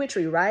 The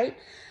bewitchery, right?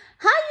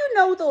 How you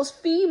know those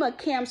FEMA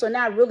camps are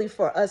not really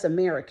for us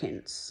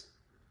Americans?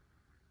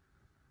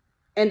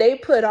 And they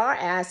put our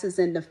asses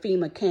in the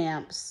FEMA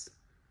camps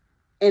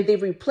and they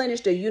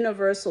replenished the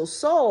universal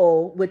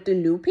soul with the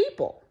new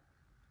people.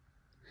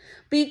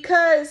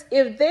 Because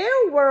if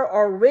there were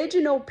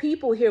original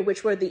people here,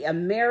 which were the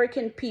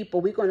American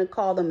people, we're going to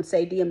call them,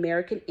 say, the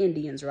American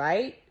Indians,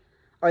 right?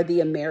 Or the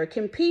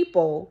American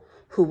people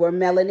who were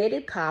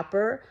melanated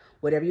copper,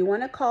 whatever you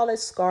want to call it,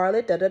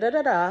 scarlet,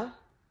 da-da-da-da-da.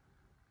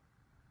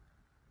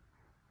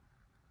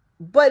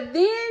 But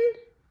then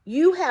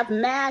you have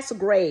mass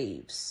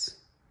graves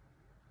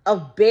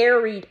of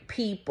buried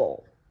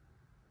people.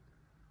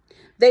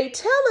 They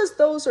tell us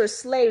those are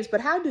slaves, but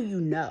how do you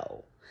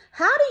know?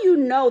 How do you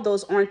know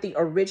those aren't the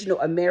original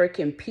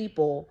American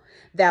people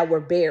that were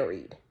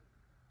buried?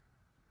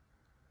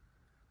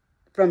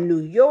 From New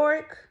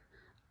York,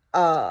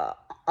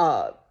 around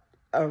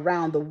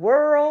the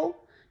world,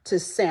 to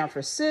San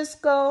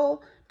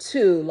Francisco,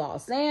 to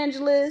Los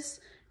Angeles,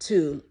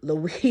 to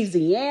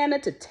Louisiana,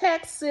 to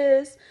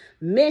Texas,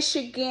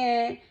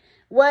 Michigan,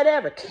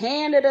 whatever,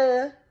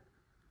 Canada.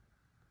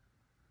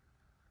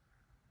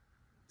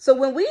 So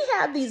when we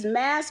have these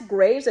mass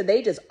graves that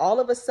they just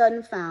all of a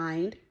sudden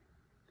find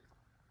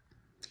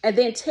and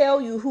then tell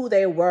you who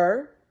they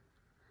were,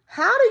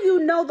 how do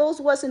you know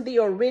those wasn't the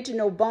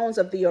original bones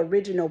of the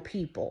original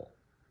people?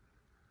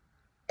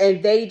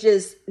 And they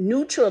just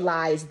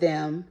neutralize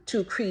them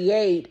to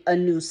create a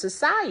new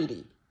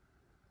society.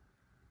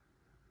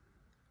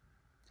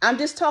 I'm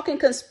just talking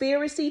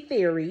conspiracy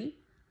theory.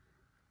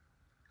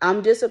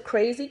 I'm just a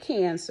crazy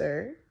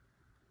Cancer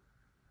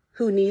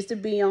who needs to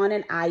be on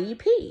an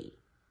IEP,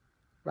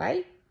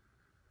 right?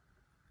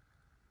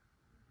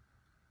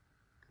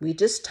 We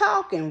just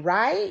talking,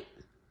 right?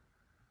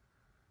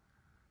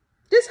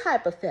 Just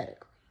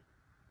hypothetically.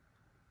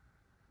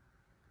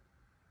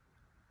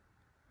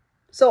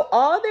 So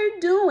all they're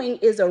doing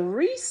is a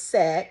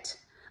reset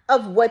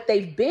of what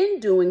they've been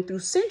doing through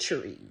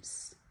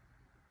centuries,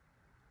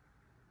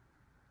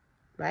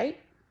 right?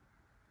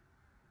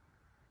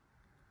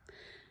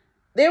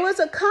 There was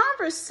a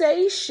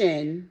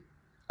conversation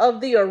of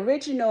the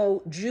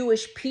original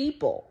Jewish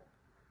people,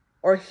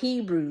 or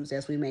Hebrews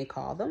as we may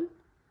call them,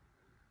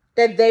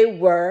 that they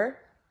were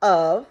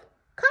of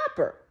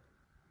copper.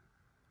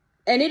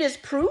 And it is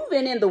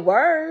proven in the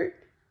word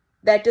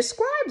that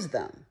describes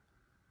them.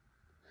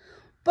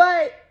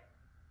 But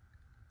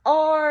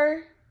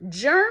are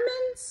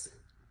Germans,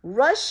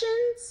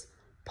 Russians,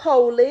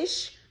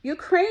 Polish,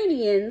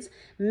 Ukrainians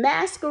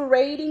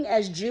masquerading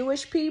as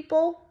Jewish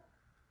people?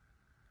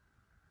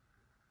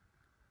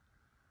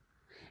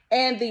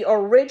 And the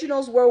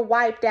originals were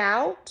wiped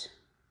out?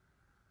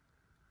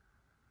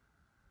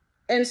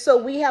 And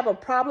so we have a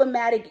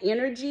problematic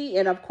energy,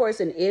 and of course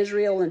in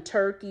Israel and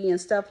Turkey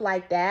and stuff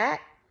like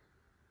that,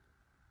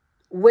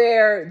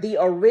 where the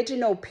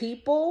original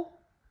people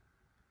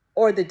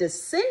or the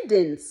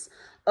descendants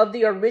of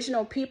the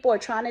original people are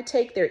trying to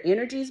take their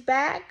energies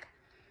back.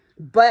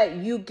 But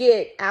you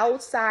get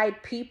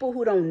outside people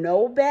who don't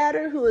know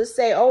better, who will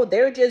say, oh,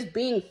 they're just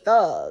being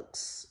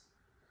thugs.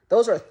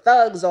 Those are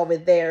thugs over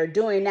there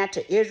doing that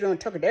to Israel and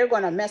Turkey. They're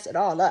going to mess it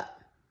all up.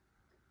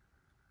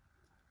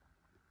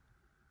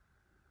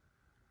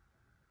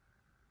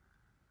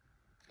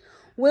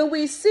 When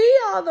we see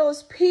all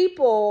those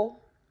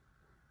people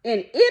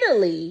in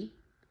Italy,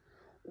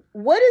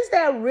 what is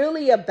that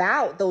really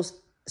about, those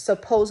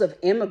supposed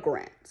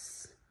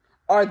immigrants?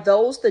 Are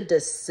those the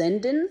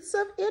descendants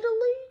of Italy?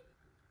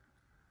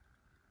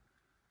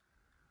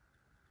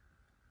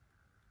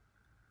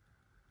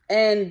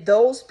 And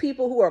those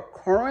people who are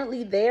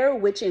currently there,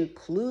 which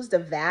includes the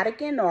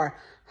Vatican, are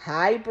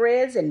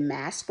hybrids and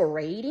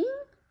masquerading?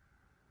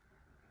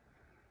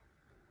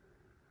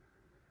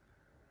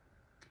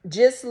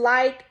 Just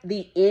like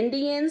the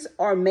Indians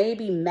are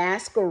maybe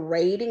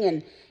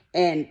masquerading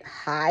and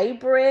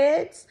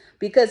hybrids,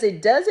 because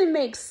it doesn't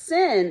make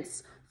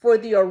sense for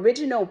the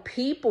original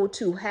people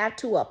to have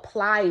to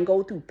apply and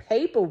go through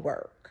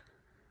paperwork.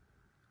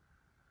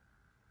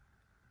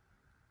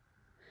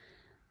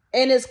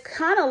 And it's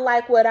kind of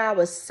like what I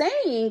was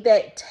saying,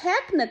 that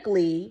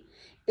technically,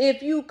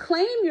 if you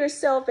claim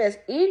yourself as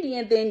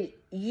Indian, then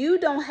you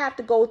don't have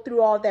to go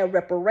through all that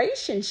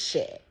reparation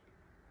shit.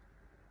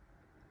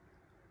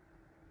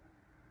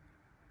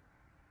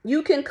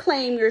 You can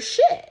claim your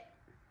shit.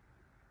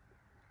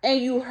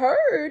 And you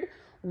heard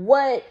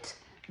what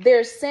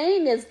they're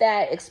saying is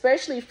that,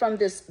 especially from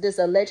this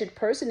alleged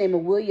person named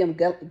William,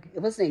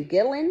 what's his name,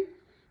 Gillen?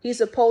 He's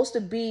supposed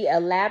to be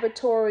a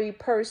laboratory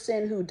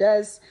person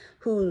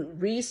who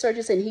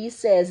researches, and he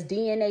says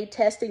DNA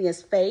testing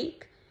is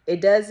fake.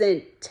 It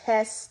doesn't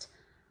test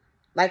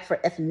like for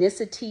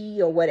ethnicity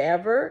or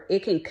whatever.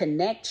 It can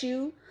connect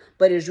you,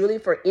 but it's really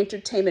for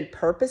entertainment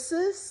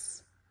purposes.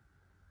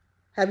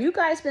 Have you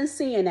guys been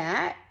seeing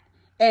that?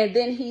 And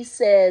then he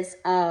says,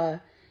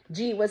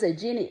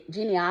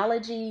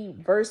 genealogy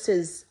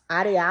versus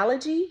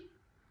ideology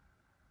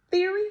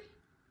theory?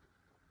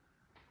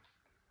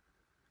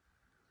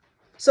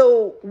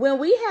 So when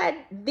we had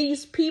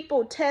these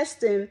people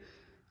testing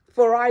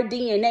for our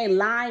DNA,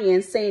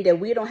 lying, saying that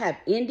we don't have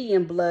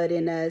Indian blood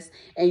in us,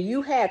 and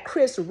you had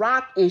Chris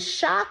Rock in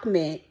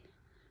shockment.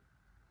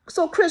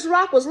 So Chris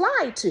Rock was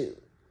lied to,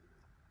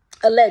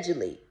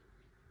 allegedly.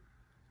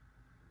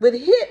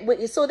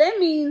 So that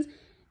means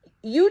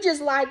you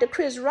just lied to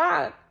Chris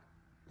Rock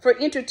for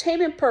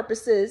entertainment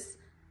purposes,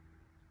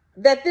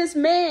 that this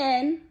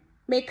man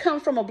may come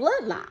from a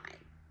bloodline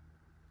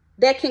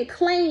that can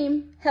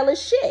claim hella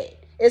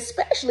shit,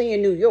 especially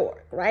in New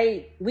York,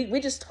 right? We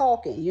just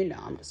talking,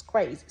 I'm just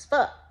crazy as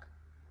fuck.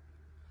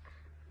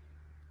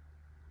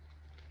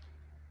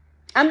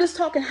 I'm just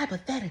talking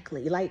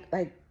hypothetically, like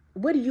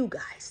what do you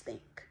guys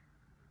think?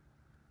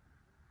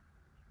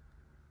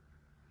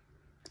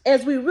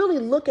 As we really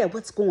look at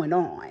what's going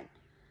on,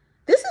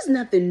 this is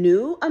nothing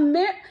new.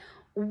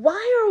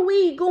 Why are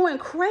we going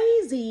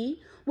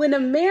crazy when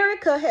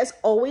America has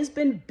always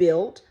been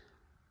built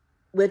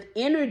with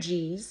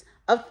energies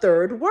of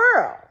third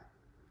world?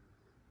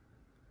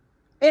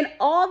 And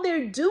all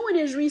they're doing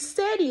is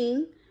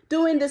resetting,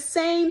 doing the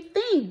same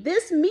thing.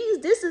 This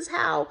means this is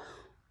how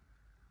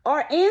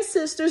our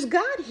ancestors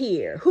got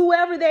here,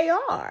 whoever they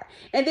are.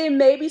 And then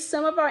maybe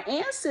some of our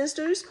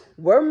ancestors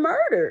were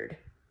murdered.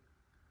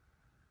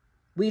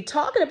 We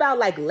talking about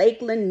like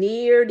Lake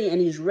Lanier and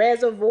these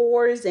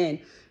reservoirs, and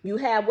you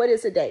have, what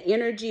is it, that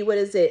energy, what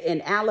is it,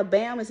 in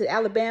Alabama? Is it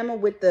Alabama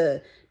with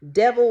the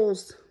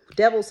devils,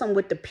 something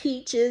with the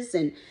peaches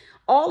and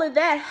all of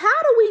that?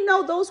 How do we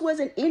know those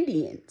wasn't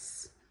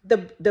Indians?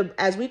 The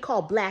as we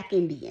call black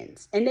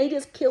Indians, and they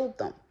just killed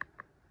them.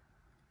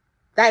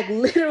 Like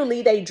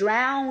literally they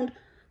drowned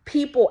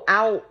people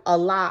out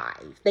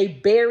alive. They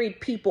buried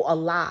people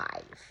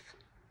alive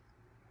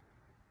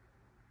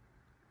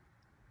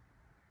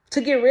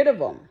to get rid of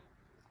them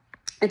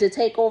and to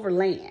take over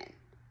land.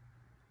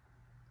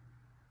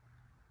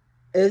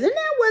 Isn't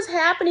that what's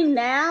happening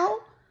now?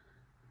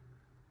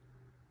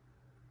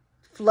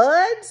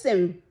 Floods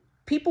and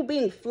people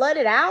being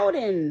flooded out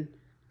and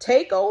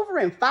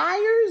takeover and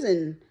fires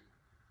and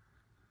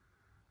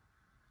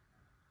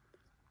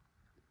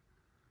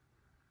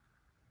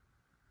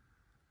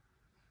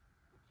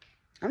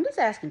I'm just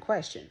asking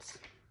questions.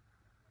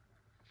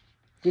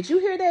 Did you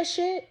hear that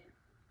shit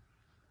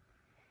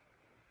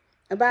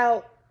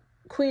about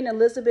Queen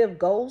Elizabeth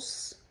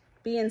ghosts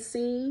being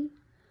seen?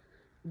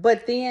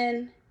 But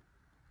then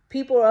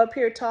people are up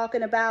here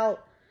talking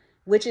about,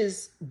 which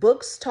is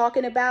books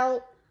talking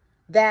about,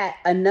 that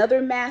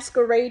another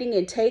masquerading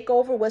and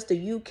takeover was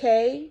the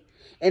UK,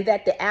 and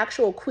that the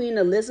actual Queen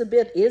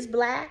Elizabeth is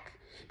black,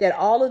 that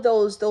all of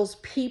those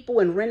people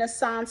and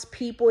Renaissance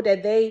people,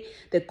 that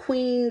the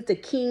queens, the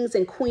kings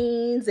and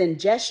queens and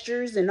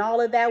gestures and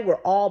all of that were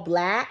all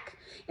black.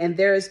 And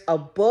there's a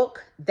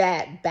book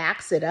that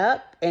backs it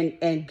up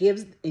and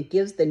gives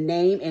the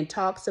name and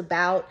talks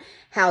about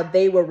how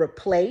they were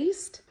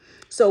replaced.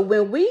 So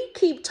when we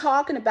keep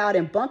talking about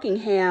in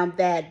Buckingham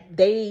that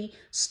they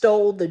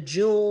stole the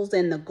jewels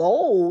and the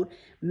gold,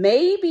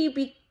 maybe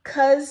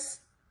because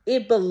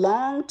it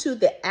belonged to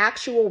the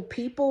actual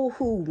people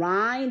who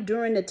reigned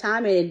during the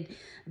time and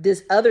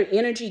this other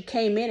energy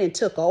came in and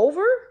took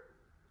over.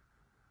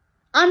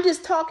 I'm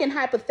just talking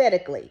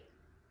hypothetically.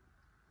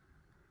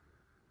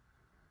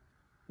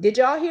 Did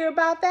y'all hear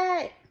about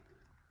that?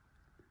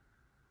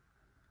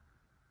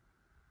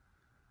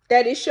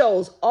 That it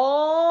shows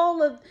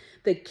all of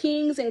the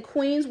kings and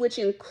queens, which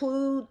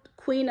include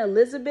Queen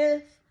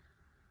Elizabeth,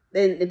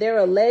 and they're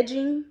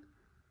alleging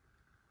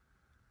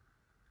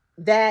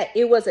that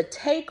it was a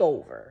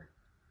takeover.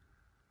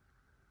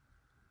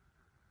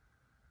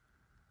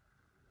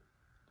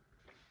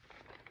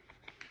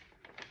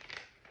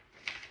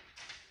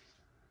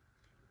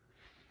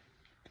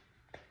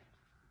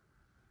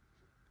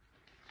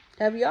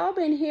 Have y'all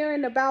been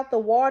hearing about the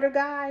water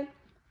guy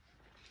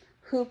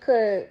who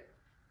could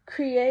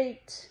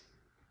create,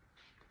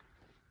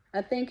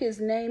 I think his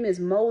name is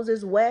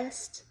Moses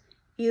West.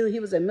 He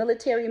was a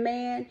military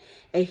man,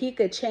 and he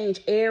could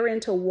change air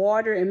into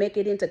water and make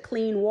it into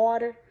clean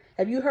water.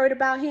 Have you heard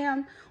about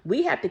him?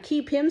 We have to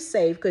keep him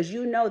safe because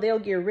you know they'll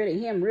get rid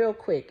of him real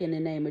quick in the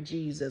name of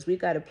Jesus. We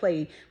got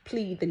to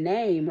plead the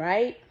name,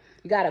 right?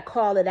 You got to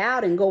call it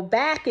out and go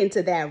back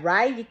into that,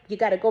 right? You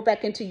got to go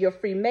back into your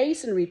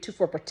Freemasonry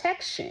for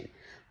protection,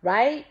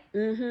 right?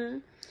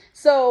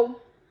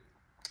 So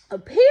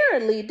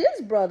apparently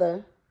this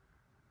brother,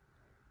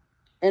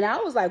 and I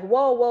was like,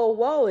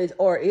 whoa,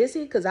 is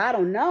he? Because I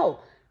don't know.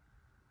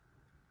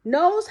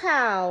 Knows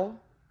how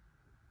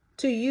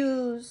to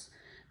use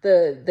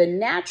the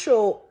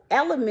natural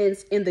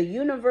elements in the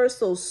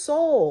universal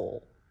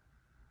soul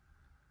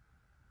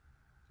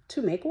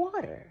to make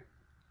water.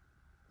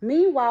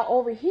 Meanwhile,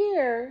 over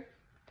here,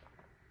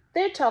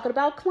 they're talking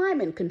about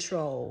climate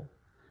control.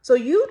 So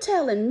you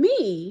telling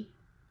me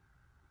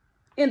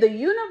in the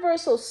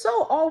universal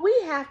soul, all we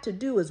have to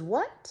do is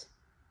what?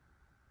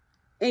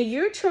 And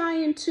you're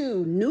trying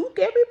to nuke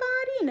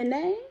everybody in the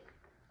name?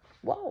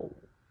 Whoa.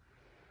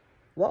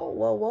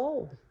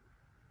 Whoa.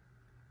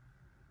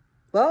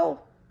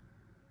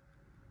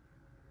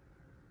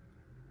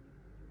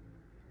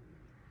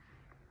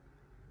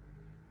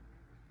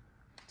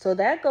 So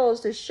that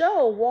goes to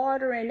show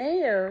water and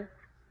air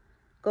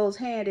goes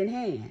hand in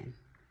hand.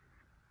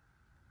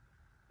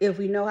 If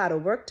we know how to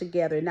work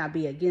together and not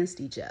be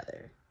against each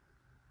other.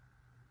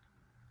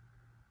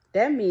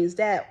 That means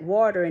that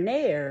water and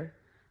air,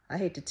 I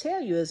hate to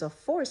tell you, is a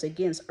force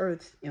against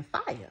earth and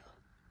fire.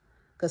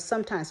 Because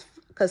sometimes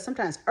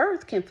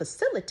earth can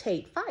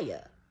facilitate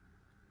fire.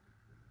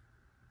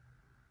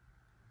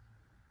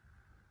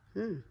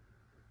 Is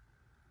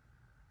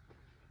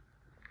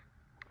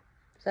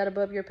that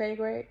above your pay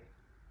grade?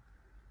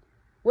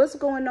 What's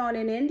going on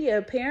in India?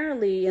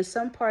 Apparently, in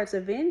some parts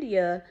of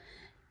India,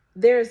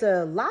 there's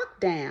a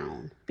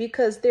lockdown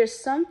because there's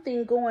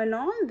something going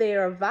on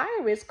there, a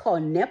virus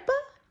called Nipah,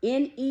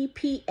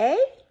 N-E-P-A.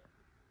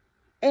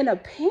 And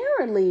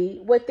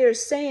apparently, what they're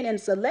saying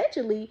is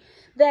allegedly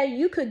that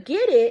you could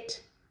get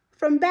it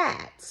from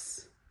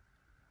bats.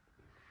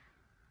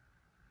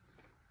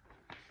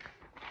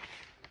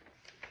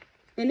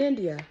 In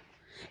India.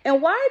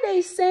 And why are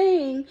they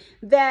saying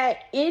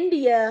that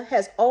India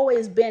has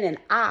always been an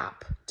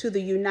op to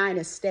the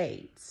United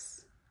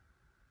States.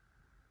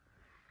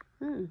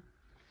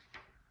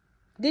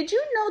 Did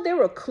you know there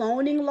were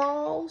cloning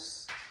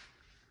laws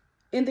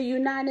in the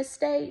United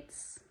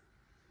States?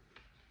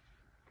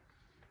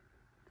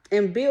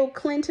 And Bill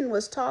Clinton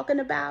was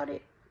talking about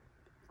it.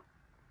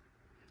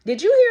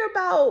 Did you hear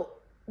about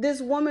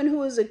this woman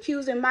who is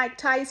accusing Mike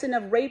Tyson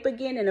of rape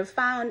again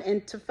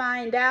and to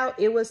find out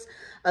it was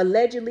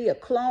allegedly a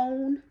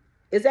clone?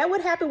 Is that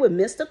what happened with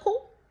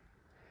Mystical?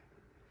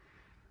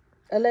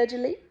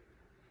 Allegedly.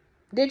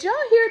 Did y'all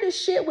hear the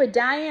shit with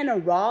Diana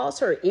Ross,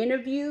 her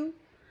interview?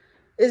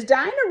 Is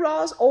Diana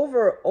Ross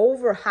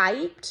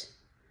overhyped?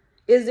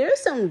 Is there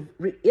some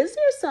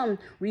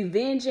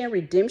revenge and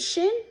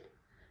redemption?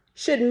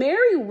 Should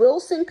Mary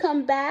Wilson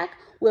come back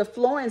with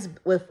Florence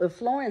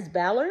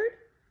Ballard?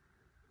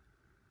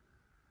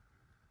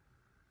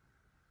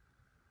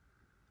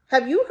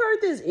 Have you heard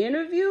this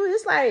interview?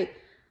 It's like,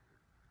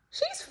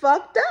 she's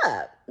fucked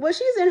up. Well,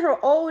 she's in her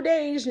old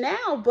age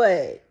now,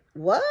 but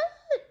what?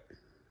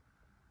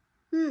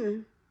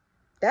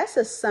 That's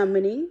a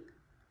summoning.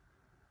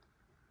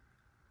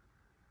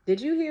 Did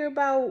you hear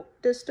about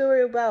the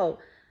story about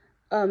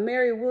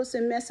Mary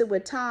Wilson messing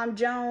with Tom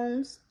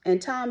Jones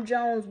and Tom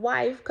Jones'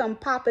 wife come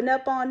popping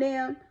up on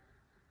them?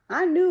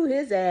 I knew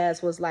his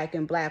ass was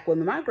liking black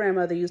women. My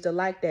grandmother used to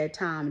like that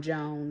Tom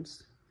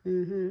Jones.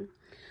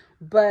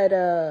 But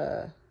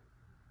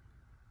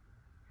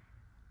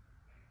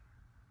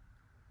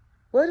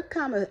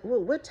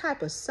what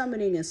type of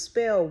summoning and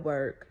spell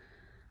work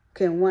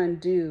can one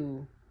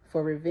do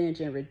for revenge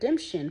and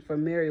redemption for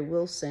Mary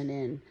Wilson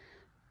and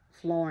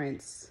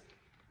Florence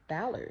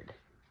Ballard?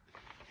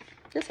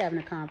 Just having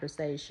a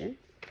conversation.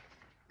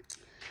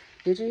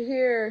 Did you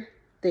hear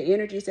the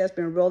energies that's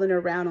been rolling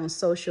around on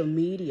social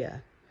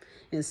media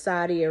in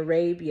Saudi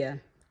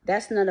Arabia?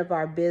 That's none of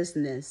our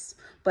business,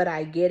 but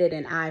I get it,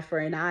 an eye for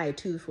an eye, a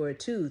tooth for a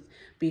tooth,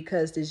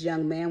 because this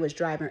young man was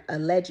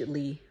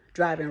allegedly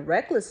driving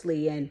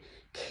recklessly and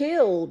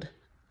killed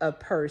a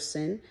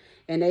person.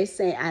 And they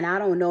say, and I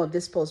don't know if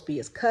this is supposed to be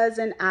his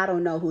cousin. I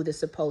don't know who this is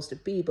supposed to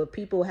be, but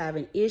people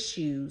having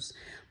issues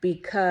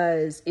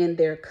because in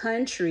their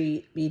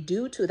country,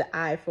 due to the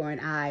eye for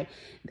an eye,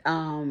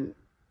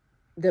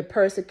 the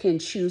person can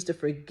choose to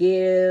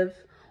forgive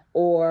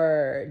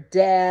or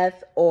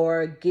death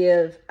or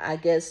give, I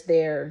guess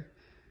the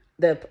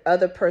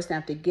other person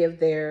have to give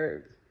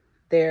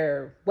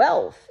their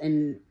wealth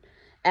and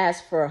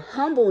ask for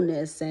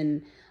humbleness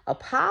and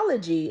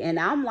apology. And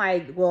I'm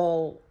like,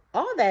 well,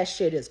 all that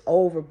shit is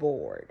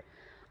overboard.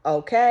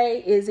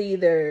 Okay? Is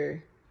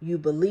either you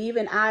believe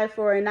an eye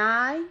for an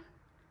eye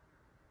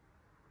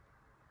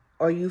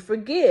or you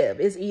forgive.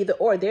 It's either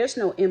or. There's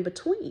no in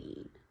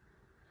between.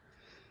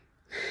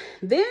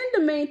 Then the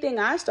main thing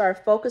I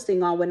started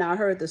focusing on when I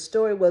heard the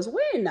story was,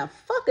 where in the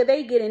fuck are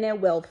they getting their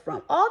wealth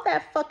from? All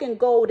that fucking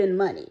gold and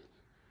money.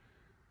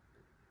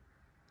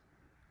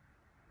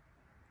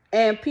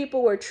 And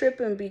people were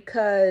tripping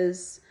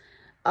because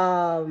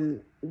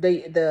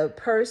the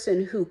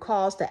person who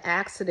caused the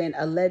accident,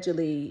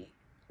 allegedly,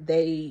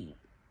 they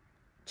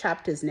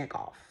chopped his neck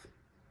off.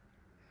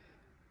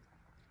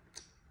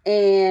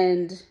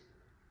 And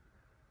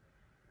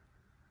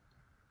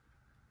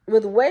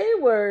with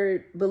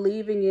Wayward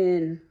believing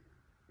in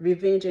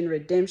revenge and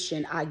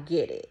redemption, I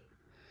get it.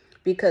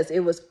 Because it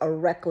was a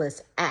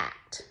reckless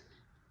act.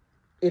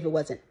 If it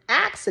was an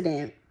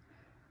accident,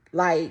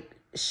 like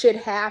shit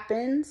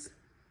happens.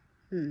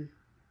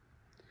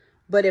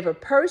 But if a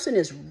person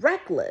is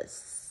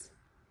reckless,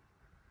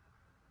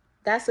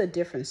 that's a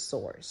different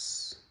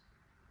source.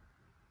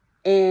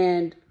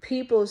 And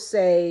people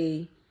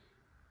say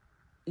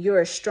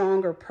you're a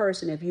stronger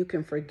person if you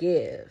can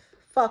forgive.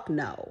 Fuck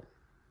no.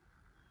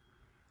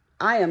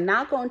 I am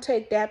not going to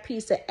take that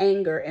piece of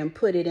anger and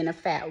put it in a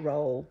fat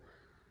roll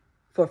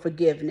for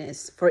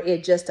forgiveness, for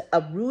it just to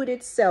uproot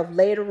itself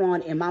later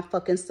on in my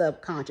fucking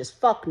subconscious.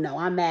 Fuck no,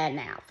 I'm mad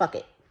now. Fuck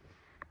it.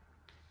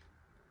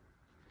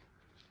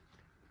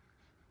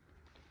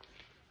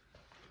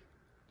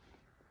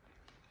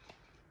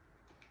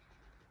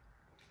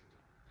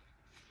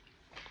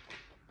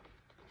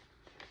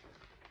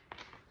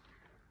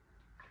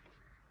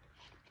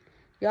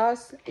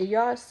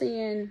 Y'all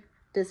seeing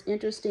this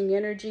interesting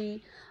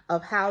energy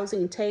of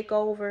housing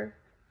takeover?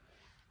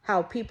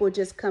 How people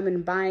just come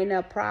and buying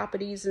up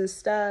properties and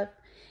stuff,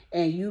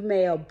 and you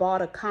may have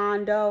bought a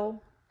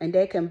condo and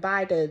they can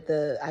buy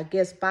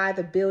buy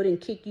the building,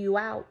 kick you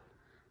out.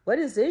 What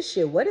is this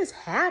shit? What is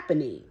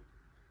happening?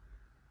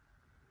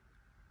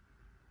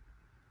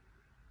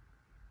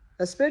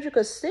 A spiritual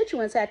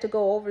constituents had to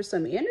go over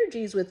some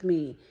energies with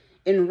me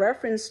in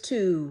reference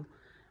to,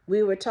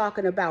 we were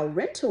talking about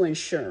rental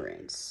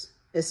insurance,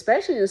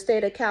 especially in the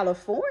state of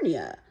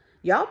California.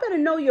 Y'all better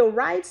know your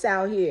rights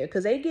out here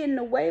because they getting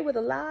away with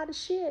a lot of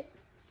shit.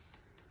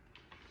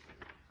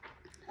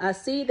 I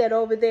see that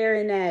over there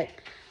in that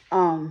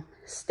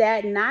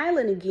Staten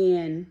Island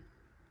again.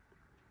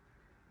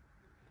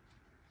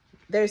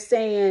 They're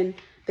saying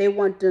they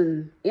want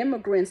the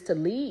immigrants to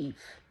leave.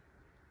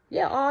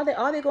 Yeah, all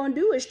they're going to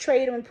do is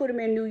trade them and put them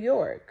in New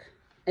York.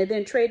 and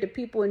then trade the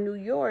people in New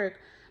York,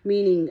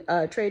 meaning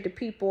trade the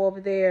people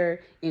over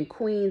there in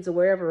Queens or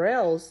wherever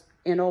else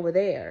and over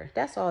there.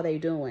 That's all they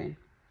doing.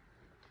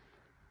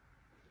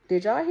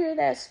 Did y'all hear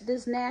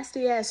this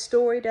nasty ass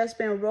story that's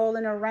been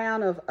rolling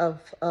around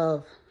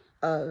of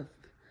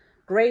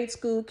grade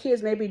school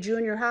kids, maybe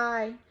junior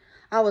high?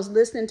 I was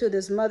listening to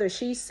this mother.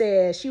 She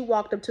said she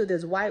walked up to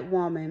this white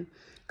woman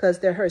because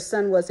her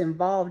son was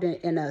involved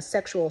in a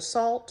sexual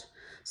assault.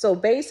 So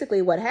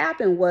basically what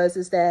happened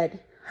is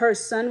that her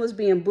son was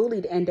being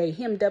bullied and they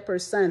hemmed up her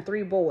son,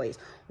 3 boys,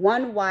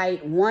 1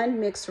 white, 1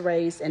 mixed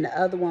race, and the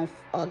other one,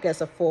 I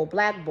guess, a full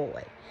black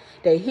boy.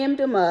 They hemmed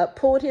him up,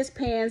 pulled his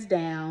pants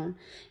down,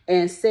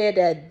 and said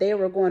that they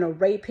were going to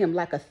rape him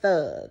like a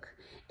thug.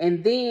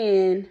 And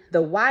then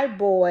the white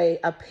boy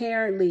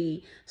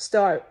apparently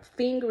started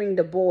fingering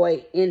the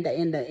boy in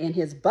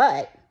his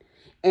butt.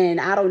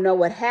 And I don't know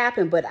what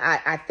happened, but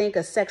I think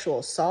a sexual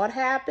assault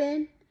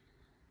happened.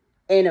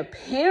 And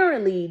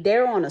apparently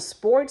they're on a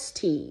sports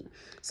team.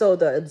 So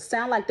it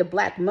sound like the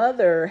black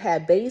mother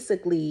had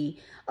basically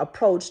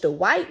approached the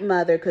white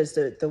mother because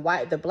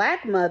the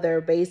black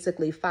mother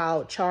basically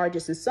filed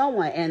charges and so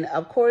on. And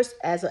of course,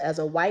 as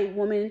a white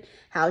woman,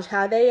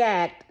 how they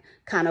act,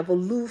 kind of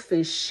aloof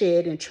and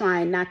shit, and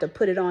trying not to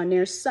put it on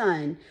their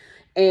son,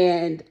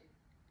 and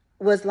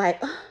was like,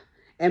 ugh.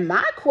 And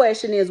my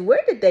question is,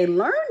 where did they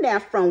learn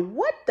that from?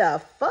 What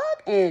the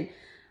fuck? And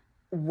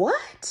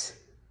what?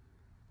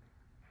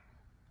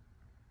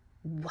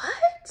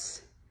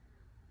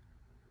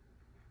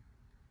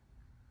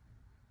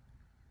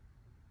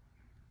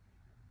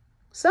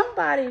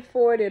 Somebody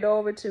forwarded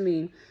over to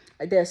me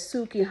that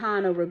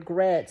Sukihana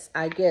regrets,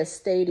 I guess,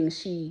 stating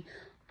she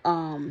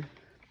will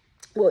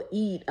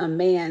eat a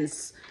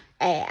man's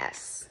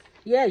ass.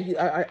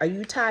 Yeah, are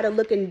you tired of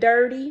looking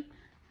dirty?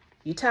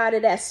 You tired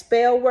of that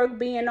spell work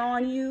being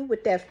on you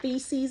with that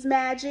feces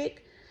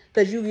magic?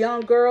 Because you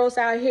young girls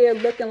out here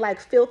looking like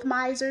filth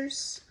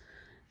misers?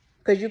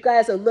 Because you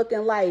guys are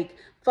looking like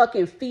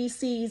fucking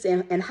feces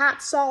and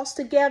hot sauce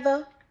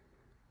together?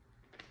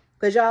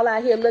 Because y'all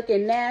out here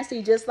looking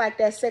nasty, just like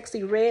that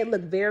sexy red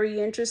look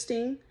very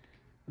interesting,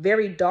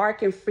 very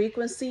dark in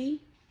frequency.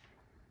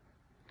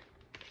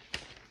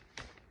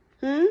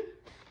 You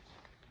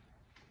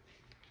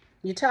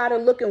tired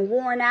of looking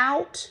worn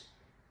out?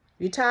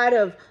 You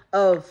tired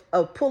of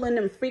pulling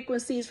them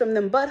frequencies from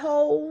them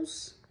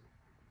buttholes?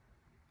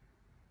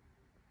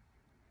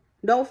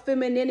 No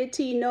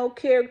femininity, no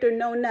character,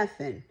 no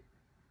nothing.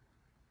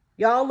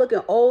 Y'all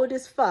looking old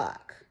as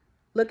fuck,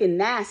 looking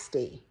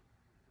nasty.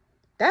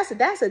 That's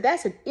an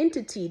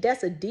entity.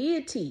 That's a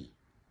deity.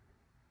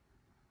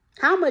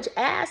 How much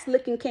ass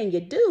licking can you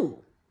do?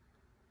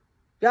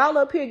 Y'all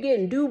up here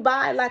getting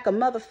Dubai like a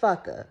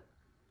motherfucker.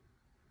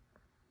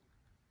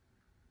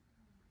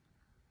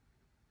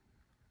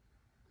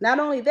 Not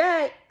only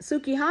that,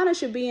 Sukihana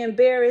should be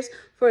embarrassed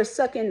for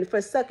sucking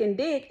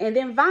dick and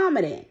then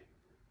vomiting.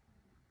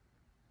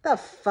 The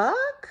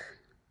fuck?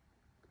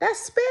 That's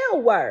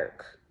spell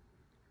work.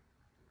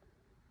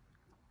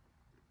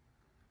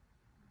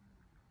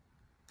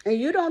 And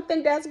you don't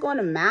think that's going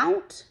to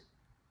mount?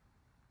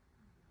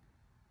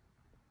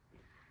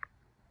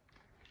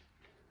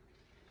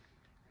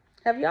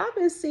 Have y'all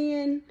been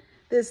seeing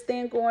this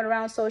thing going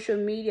around social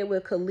media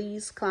with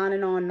Khalees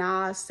clowning on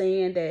Nas,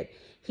 saying that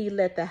he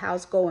let the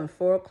house go in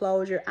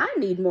foreclosure? I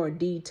need more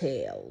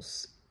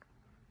details.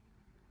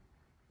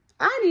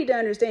 I need to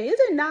understand.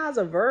 Isn't Nas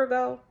a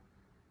Virgo?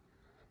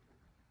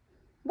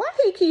 Why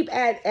he keep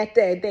at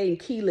that dang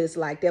keyless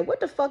like that?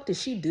 What the fuck did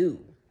she do?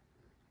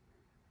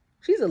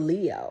 She's a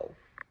Leo.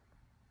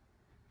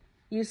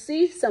 You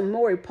see, some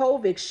Maury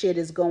Povich shit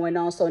is going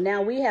on. So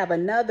now we have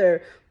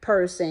another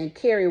person,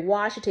 Kerry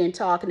Washington,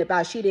 talking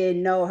about she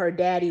didn't know her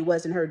daddy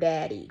wasn't her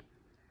daddy.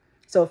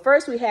 So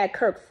first we had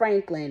Kirk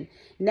Franklin.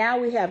 Now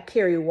we have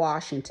Kerry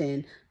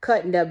Washington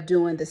cutting up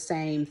doing the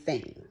same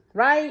thing,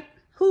 right?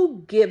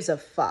 Who gives a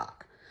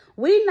fuck?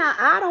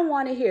 I don't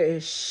want to hear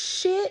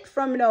shit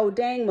from no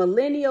dang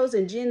millennials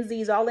and Gen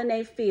Zs all in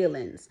their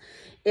feelings.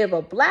 If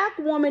a black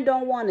woman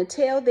don't want to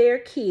tell their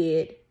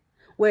kid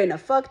where in the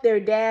fuck their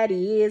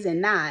daddy is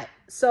and not,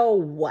 so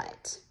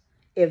what?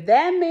 If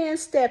that man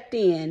stepped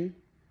in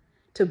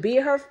to be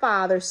her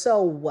father,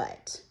 so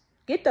what?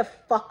 Get the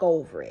fuck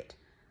over it.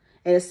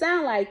 And it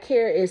sound like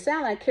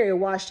Kerry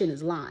Washington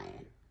is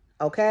lying.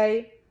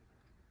 Okay?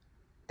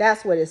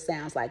 That's what it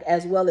sounds like,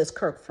 as well as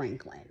Kirk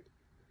Franklin.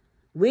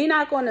 We're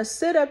not going to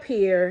sit up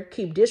here,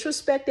 keep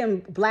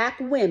disrespecting black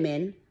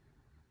women,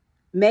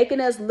 making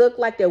us look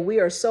like that we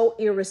are so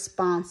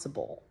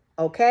irresponsible.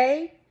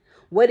 Okay?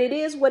 What it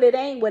is, what it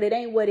ain't, what it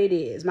ain't, what it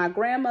is. My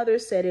grandmother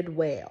said it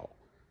well.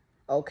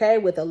 Okay?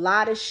 With a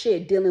lot of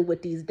shit dealing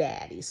with these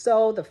daddies.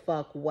 So the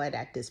fuck what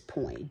at this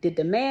point? Did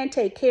the man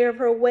take care of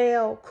her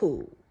well?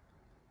 Cool.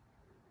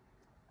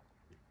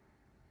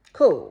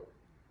 Cool.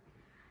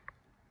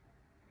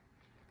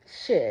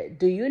 Shit.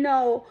 Do you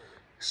know?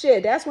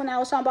 Shit, that's when I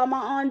was talking about my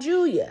Aunt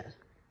Julia.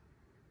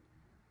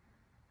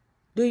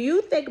 Do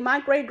you think my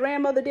great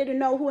grandmother didn't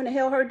know who in the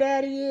hell her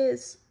daddy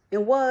is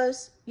and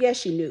was? Yes,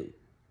 she knew.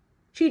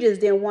 She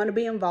just didn't want to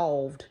be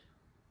involved.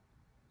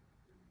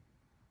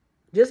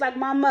 Just like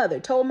my mother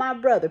told my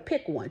brother,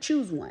 pick one,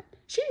 choose one.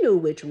 She knew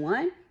which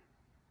one.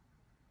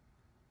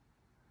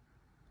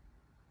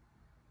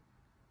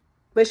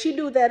 But she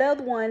knew that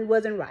other one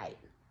wasn't right.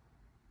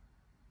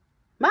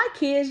 My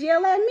kids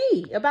yell at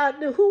me about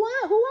who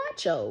I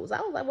chose. I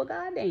was like, well,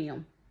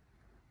 goddamn.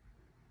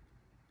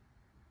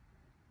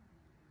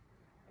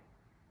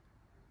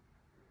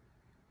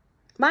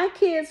 My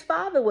kid's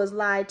father was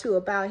lied to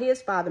about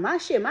his father. My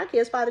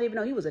kid's father didn't even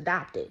know he was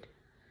adopted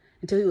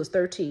until he was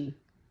 13.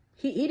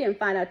 He didn't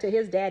find out till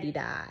his daddy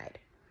died.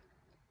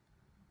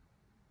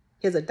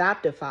 His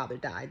adoptive father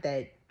died.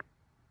 That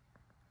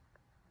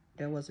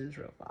wasn't his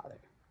real father.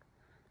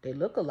 They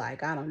look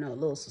alike. I don't know. A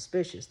little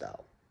suspicious,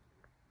 though.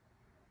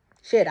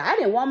 Shit, I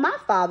didn't want my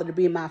father to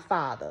be my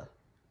father.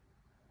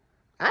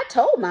 I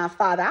told my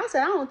father, I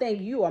said, I don't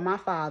think you are my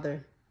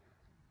father.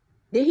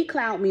 Then he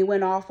clowned me,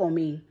 went off on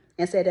me,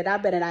 and said that I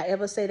better not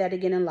ever say that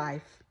again in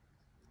life.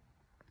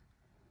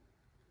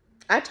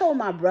 I told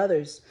my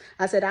brothers,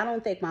 I said, I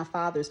don't think my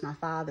father's my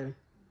father.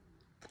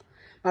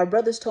 My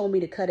brothers told me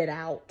to cut it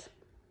out.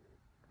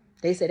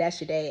 They said,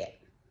 that's your dad.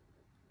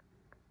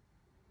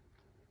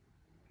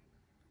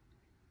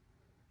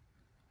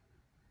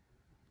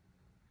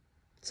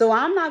 So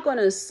I'm not going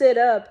to sit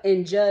up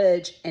and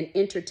judge an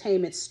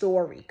entertainment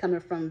story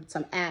coming from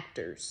some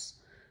actors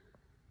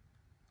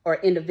or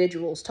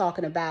individuals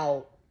talking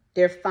about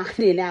they're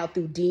finding out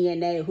through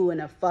DNA who in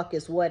the fuck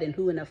is what and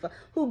who in the fuck.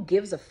 Who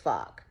gives a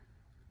fuck?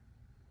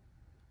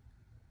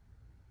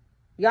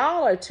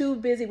 Y'all are too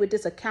busy with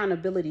this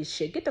accountability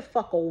shit. Get the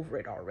fuck over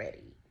it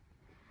already.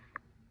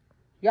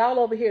 Y'all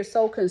over here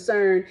so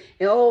concerned.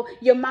 And oh,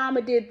 your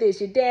mama did this,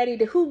 your daddy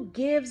did. Who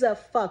gives a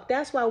fuck?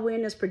 That's why we're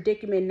in this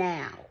predicament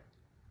now.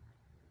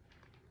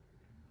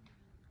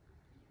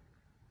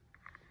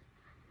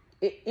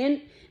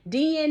 In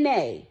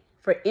DNA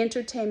for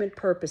entertainment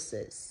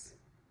purposes,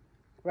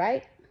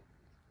 right?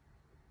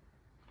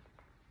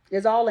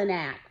 It's all an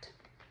act.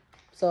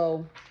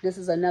 So this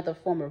is another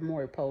form of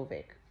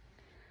Moripovic.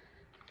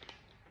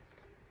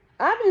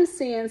 I've been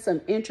seeing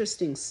some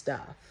interesting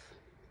stuff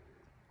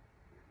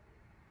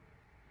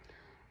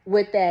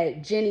with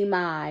that Jeannie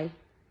Mai,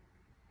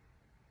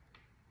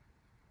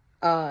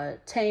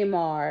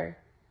 Tamar,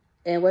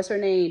 and what's her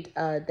name?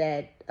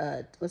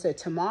 What's her,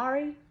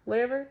 Tamari?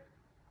 Whatever.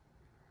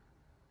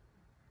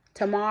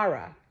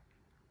 Tamara.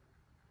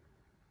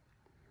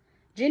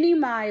 Jeannie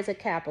Mai is a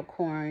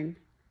Capricorn.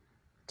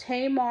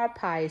 Tamar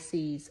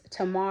Pisces.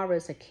 Tamara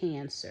is a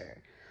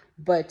Cancer.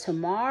 But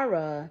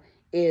Tamara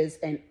is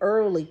an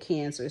early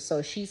Cancer.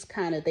 So she's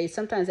kind of,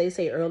 sometimes they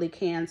say early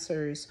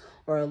Cancers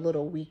are a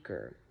little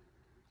weaker.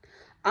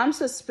 I'm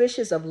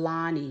suspicious of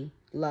Lonnie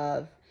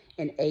Love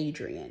and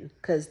Adrian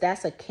because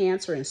that's a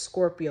Cancer and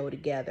Scorpio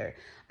together.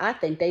 I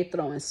think they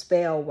throw in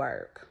spell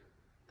work.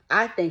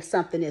 I think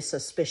something is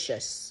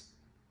suspicious.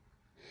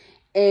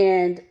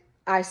 And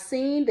I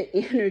seen the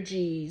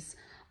energies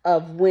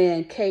of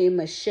when K.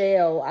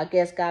 Michelle, I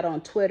guess, got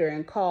on Twitter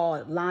and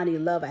called Lonnie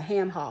Love a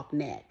ham hock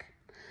neck.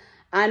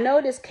 I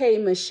noticed K.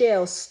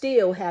 Michelle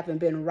still haven't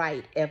been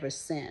right ever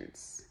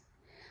since.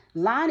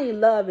 Lonnie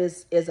Love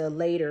is a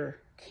later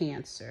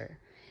Cancer.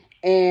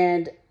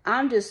 And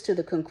I'm just to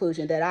the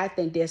conclusion that I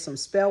think there's some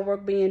spell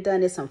work being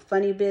done. There's some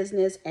funny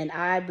business. And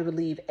I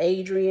believe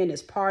Adrian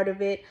is part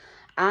of it.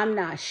 I'm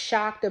not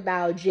shocked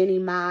about Jeannie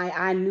Mai.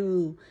 I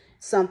knew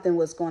something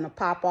was going to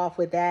pop off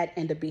with that,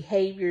 and the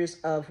behaviors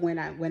of when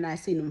I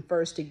seen them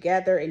first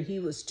together, and he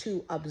was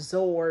too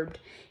absorbed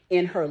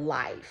in her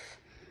life.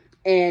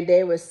 And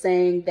they were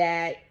saying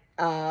that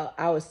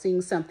I was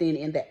seeing something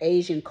in the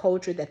Asian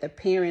culture that the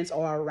parents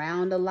are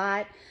around a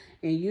lot,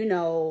 and you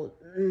know,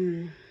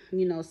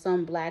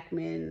 some black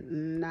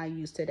men not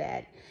used to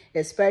that,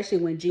 especially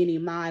when Jeannie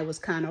Mai was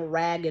kind of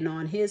ragging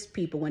on his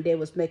people when they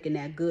was making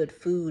that good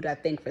food, I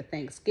think, for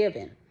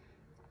Thanksgiving.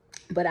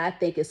 But I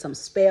think it's some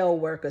spell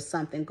work or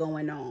something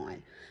going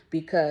on,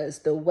 because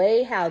the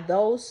way how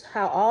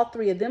all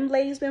three of them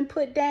ladies been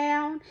put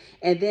down,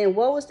 and then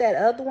what was that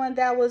other one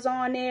that was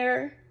on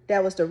there?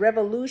 That was the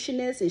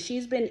revolutionist, and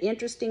she's been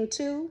interesting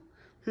too.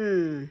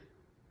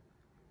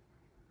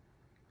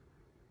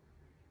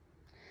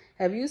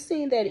 Have you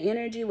seen that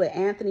energy with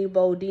Anthony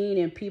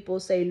Bourdain, and people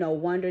say no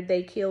wonder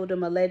they killed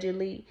him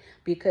allegedly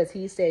because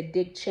he said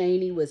Dick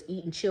Cheney was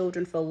eating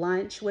children for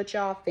lunch? What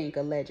y'all think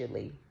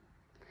allegedly?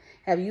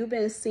 Have you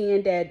been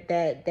seeing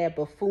that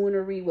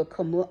buffoonery with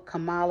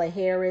Kamala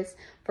Harris?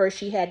 First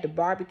she had the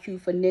barbecue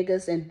for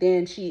niggas, and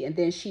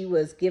then she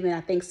was giving, I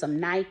think, some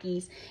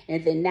Nikes,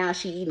 and then now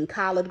she eating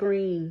collard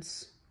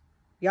greens.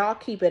 Y'all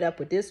keep it up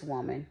with this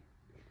woman.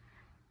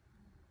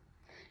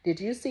 Did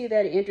you see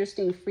that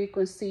interesting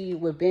frequency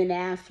with Ben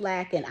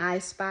Affleck and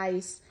Ice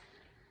Spice?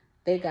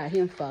 They got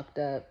him fucked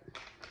up.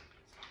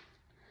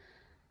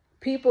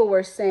 People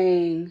were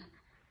saying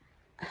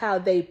how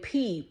they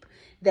peep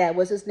that,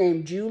 what's his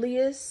name,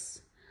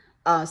 Julius,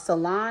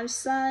 Solange's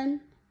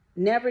son,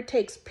 never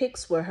takes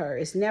pics with her.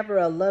 It's never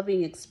a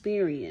loving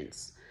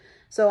experience.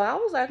 So I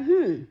was like,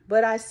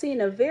 but I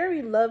seen a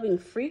very loving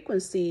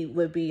frequency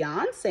with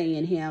Beyonce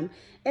in him.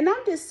 And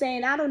I'm just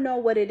saying, I don't know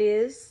what it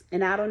is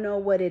and I don't know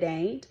what it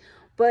ain't.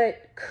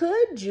 But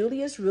could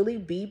Julius really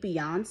be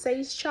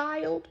Beyonce's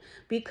child?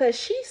 Because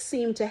she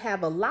seemed to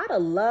have a lot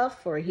of love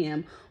for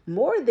him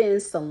more than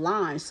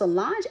Solange.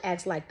 Solange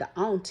acts like the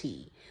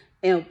auntie.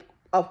 And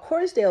of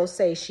course they'll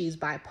say she's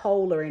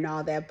bipolar and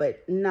all that,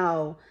 but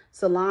no,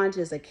 Solange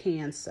is a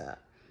Cancer.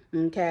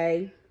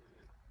 Okay?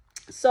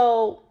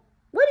 So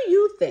what do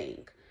you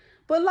think?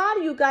 But a lot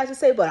of you guys will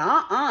say,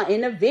 but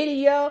in the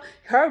video,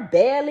 her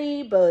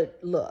belly, but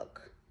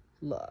look.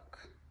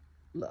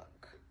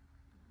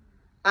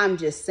 I'm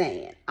just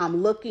saying,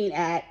 I'm looking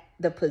at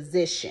the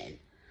position.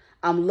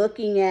 I'm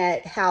looking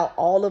at how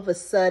all of a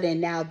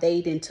sudden now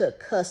they then took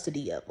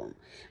custody of him.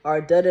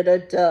 Or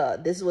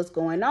this is what's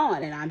going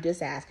on. And I'm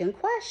just asking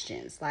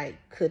questions. Like,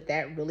 could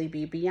that really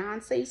be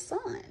Beyonce's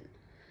son?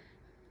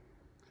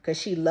 Because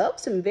she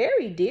loves him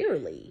very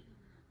dearly.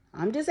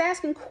 I'm just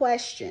asking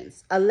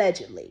questions,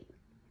 allegedly.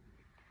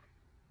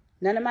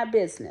 None of my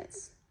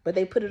business. But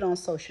they put it on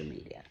social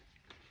media.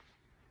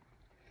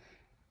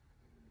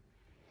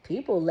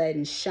 People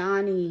letting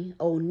Shawnee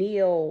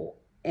O'Neal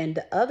and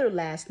the other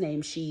last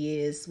name she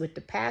is with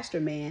the pastor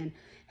man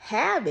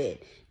have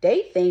it.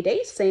 They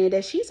saying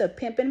that she's a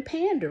pimp and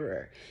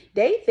panderer.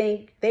 They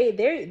think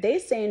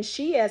they saying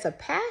she as a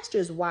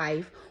pastor's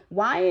wife.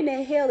 Why in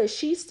the hell is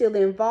she still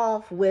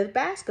involved with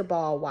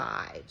Basketball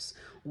Wives?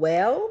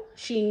 Well,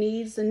 she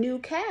needs a new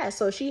cast,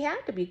 so she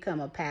had to become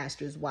a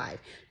pastor's wife.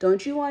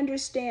 Don't you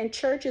understand?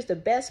 Church is the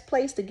best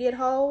place to get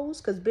hoes,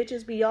 because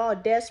bitches be all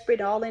desperate,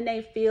 all in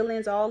their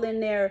feelings, all in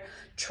their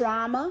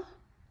trauma,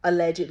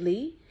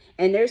 allegedly.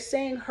 And they're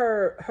saying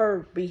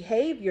her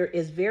behavior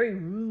is very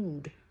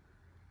rude.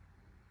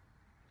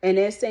 And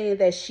they're saying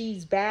that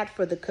she's bad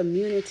for the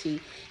community.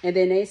 And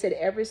then they said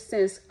ever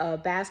since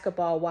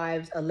Basketball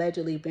Wives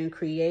allegedly been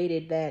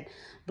created, that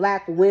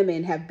black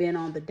women have been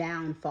on the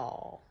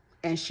downfall.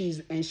 And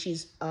she's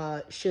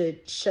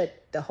should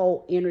shut the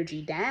whole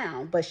energy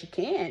down, but she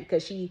can't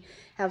because she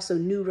have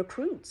some new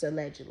recruits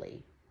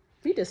allegedly.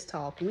 We just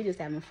talking, we just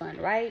having fun,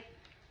 right?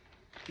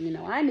 You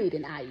know, I need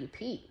an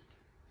IUP.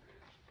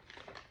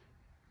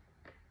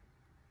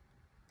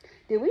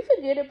 Did we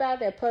forget about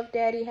that Puff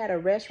Daddy had a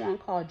restaurant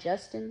called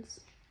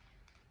Justin's?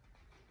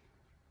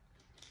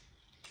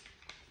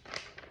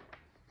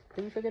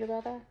 Did we forget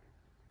about that?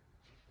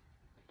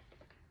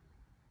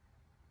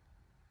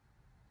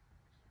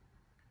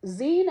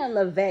 Zena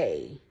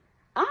LaVey,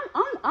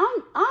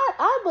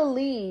 I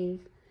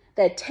believe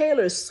that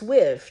Taylor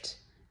Swift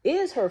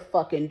is her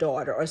fucking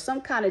daughter or some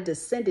kind of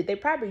descendant. They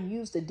probably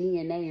used the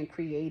DNA and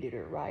created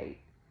her, right?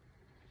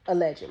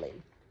 Allegedly.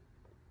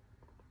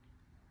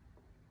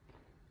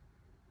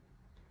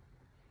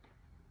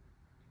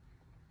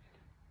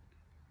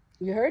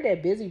 You heard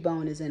that Busy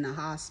Bone is in the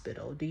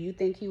hospital. Do you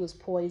think he was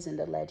poisoned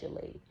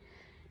allegedly?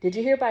 Did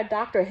you hear about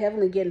Dr.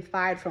 Heavenly getting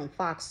fired from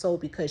Fox Soul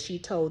because she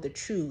told the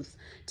truth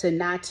to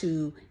not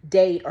to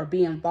date or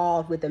be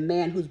involved with a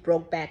man who's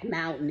broke back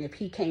mountain if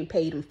he can't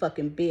pay them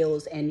fucking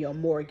bills and your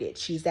mortgage?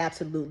 She's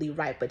absolutely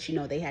right, but you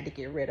know they had to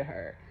get rid of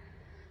her.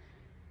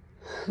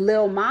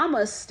 Lil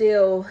Mama's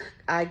still,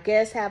 I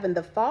guess, having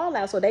the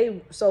fallout.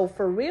 So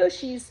for real,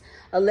 she's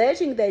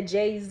alleging that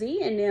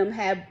Jay-Z and them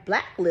had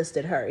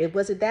blacklisted her.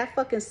 Was it that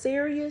fucking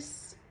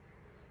serious?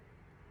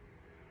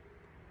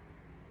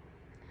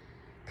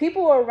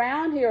 People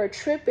around here are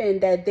tripping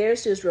that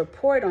there's this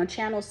report on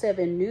Channel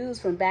 7 News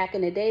from back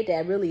in the day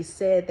that really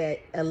said that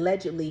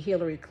allegedly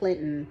Hillary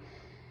Clinton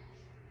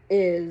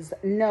is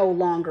no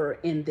longer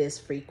in this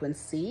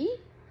frequency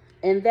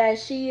and that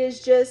she is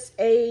just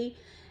a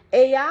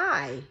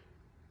AI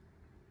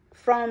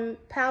from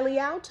Palo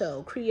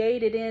Alto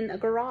created in a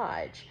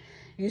garage.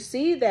 You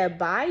see that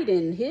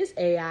Biden, his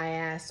AI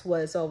ass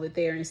was over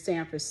there in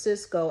San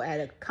Francisco at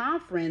a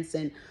conference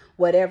and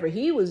whatever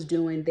he was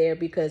doing there,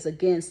 because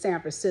again, San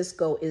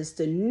Francisco is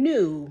the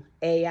new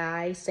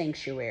AI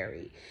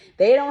sanctuary.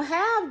 They don't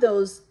have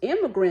those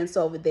immigrants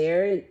over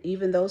there,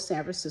 even though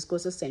San Francisco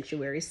is a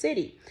sanctuary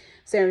city.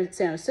 San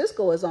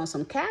Francisco is on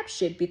some cap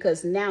shit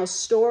because now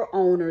store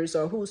owners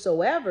or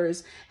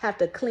whosoever's have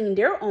to clean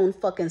their own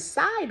fucking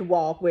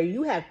sidewalk where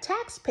you have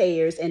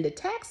taxpayers and the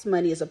tax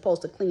money is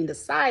supposed to clean the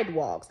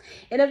sidewalks.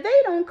 And if they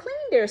don't clean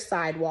their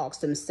sidewalks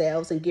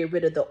themselves and get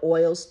rid of the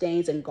oil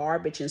stains and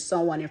garbage and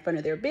so on in front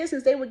of their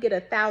business, they would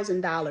get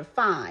 $1,000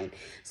 fine.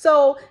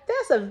 So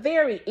that's a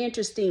very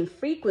interesting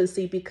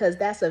frequency because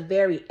that's a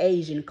very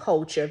Asian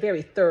culture,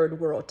 very third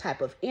world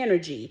type of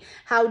energy.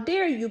 How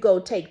dare you go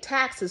take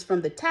taxes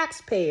from the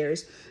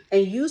taxpayers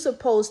and you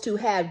supposed to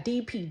have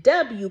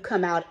DPW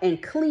come out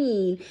and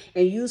clean,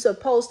 and you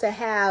supposed to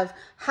have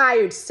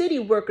hired city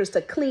workers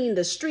to clean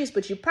the streets,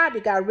 but you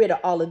probably got rid of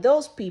all of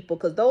those people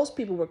because those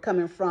people were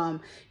coming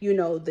from, you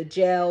know, the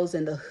jails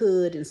and the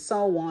hood and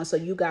so on. So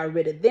you got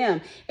rid of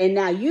them. And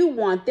now you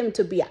want them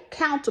to be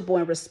accountable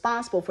and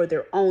responsible for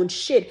their own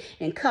shit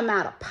and come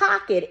out of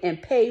pocket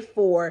and pay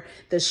for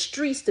the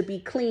streets to be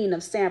clean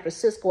of San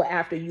Francisco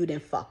after you done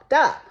fucked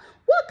up.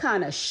 What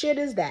kind of shit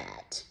is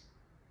that?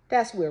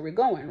 That's where we're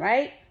going,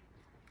 right?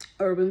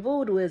 Urban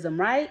voodooism,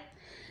 right?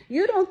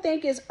 You don't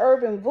think it's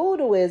urban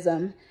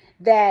voodooism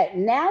that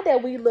now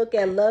that we look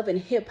at Love and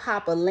Hip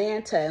Hop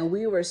Atlanta, and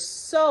we were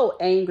so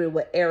angry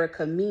with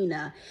Erica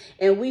Mena,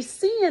 and we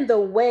seeing the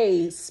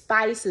way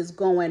Spice is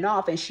going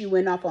off, and she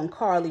went off on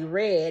Carly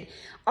Red.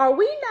 Are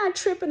we not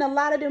tripping? A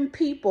lot of them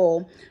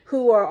people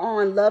who are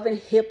on Love and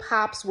Hip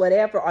Hops,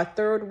 whatever, are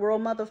third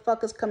world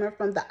motherfuckers coming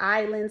from the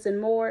islands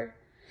and more.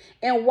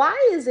 And why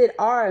is it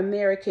our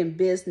American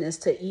business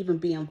to even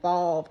be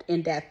involved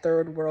in that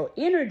third world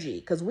energy?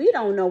 Because we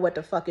don't know what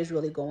the fuck is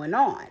really going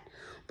on.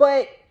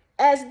 But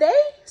as they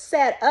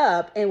sat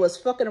up and was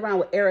fucking around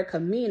with Erica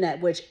Mena,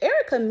 which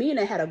Erica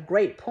Mena had a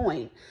great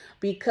point,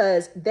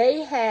 because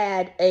they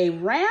had a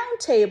round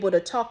table to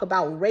talk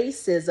about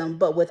racism,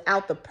 but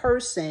without the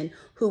person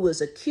who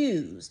was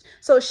accused.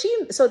 So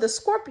the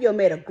Scorpio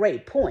made a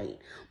great point.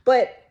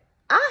 But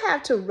I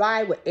have to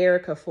ride with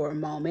Erica for a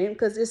moment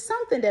because it's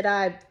something that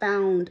I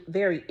found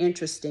very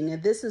interesting.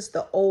 And this is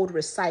the old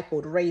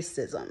recycled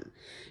racism.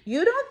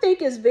 You don't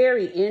think it's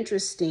very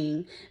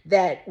interesting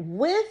that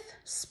with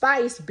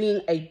Spice being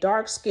a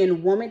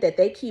dark-skinned woman that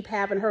they keep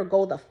having her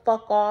go the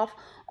fuck off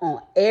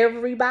on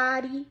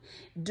everybody?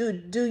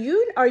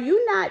 Are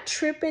you not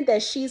tripping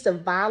that she's a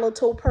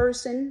volatile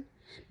person?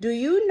 Do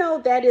you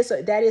know that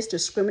is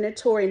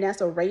discriminatory and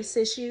that's a race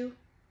issue?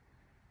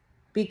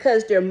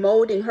 Because they're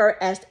molding her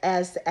as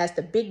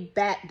the big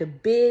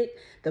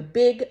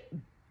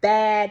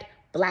bad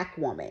black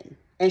woman,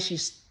 and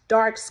she's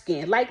dark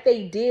skinned, like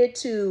they did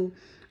to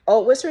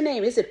what's her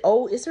name? Is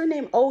her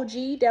name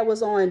OG that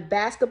was on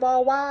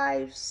Basketball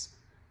Wives?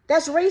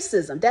 That's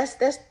racism.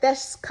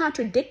 That's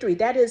contradictory.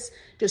 That is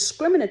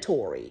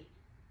discriminatory.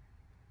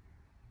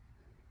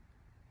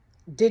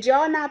 Did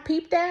y'all not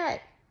peep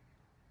that?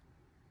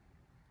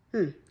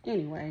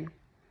 Anyway.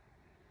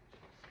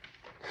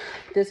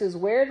 This is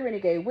Weird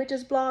Renegade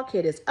Witches blog.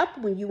 It is up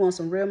when you want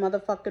some real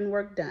motherfucking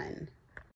work done.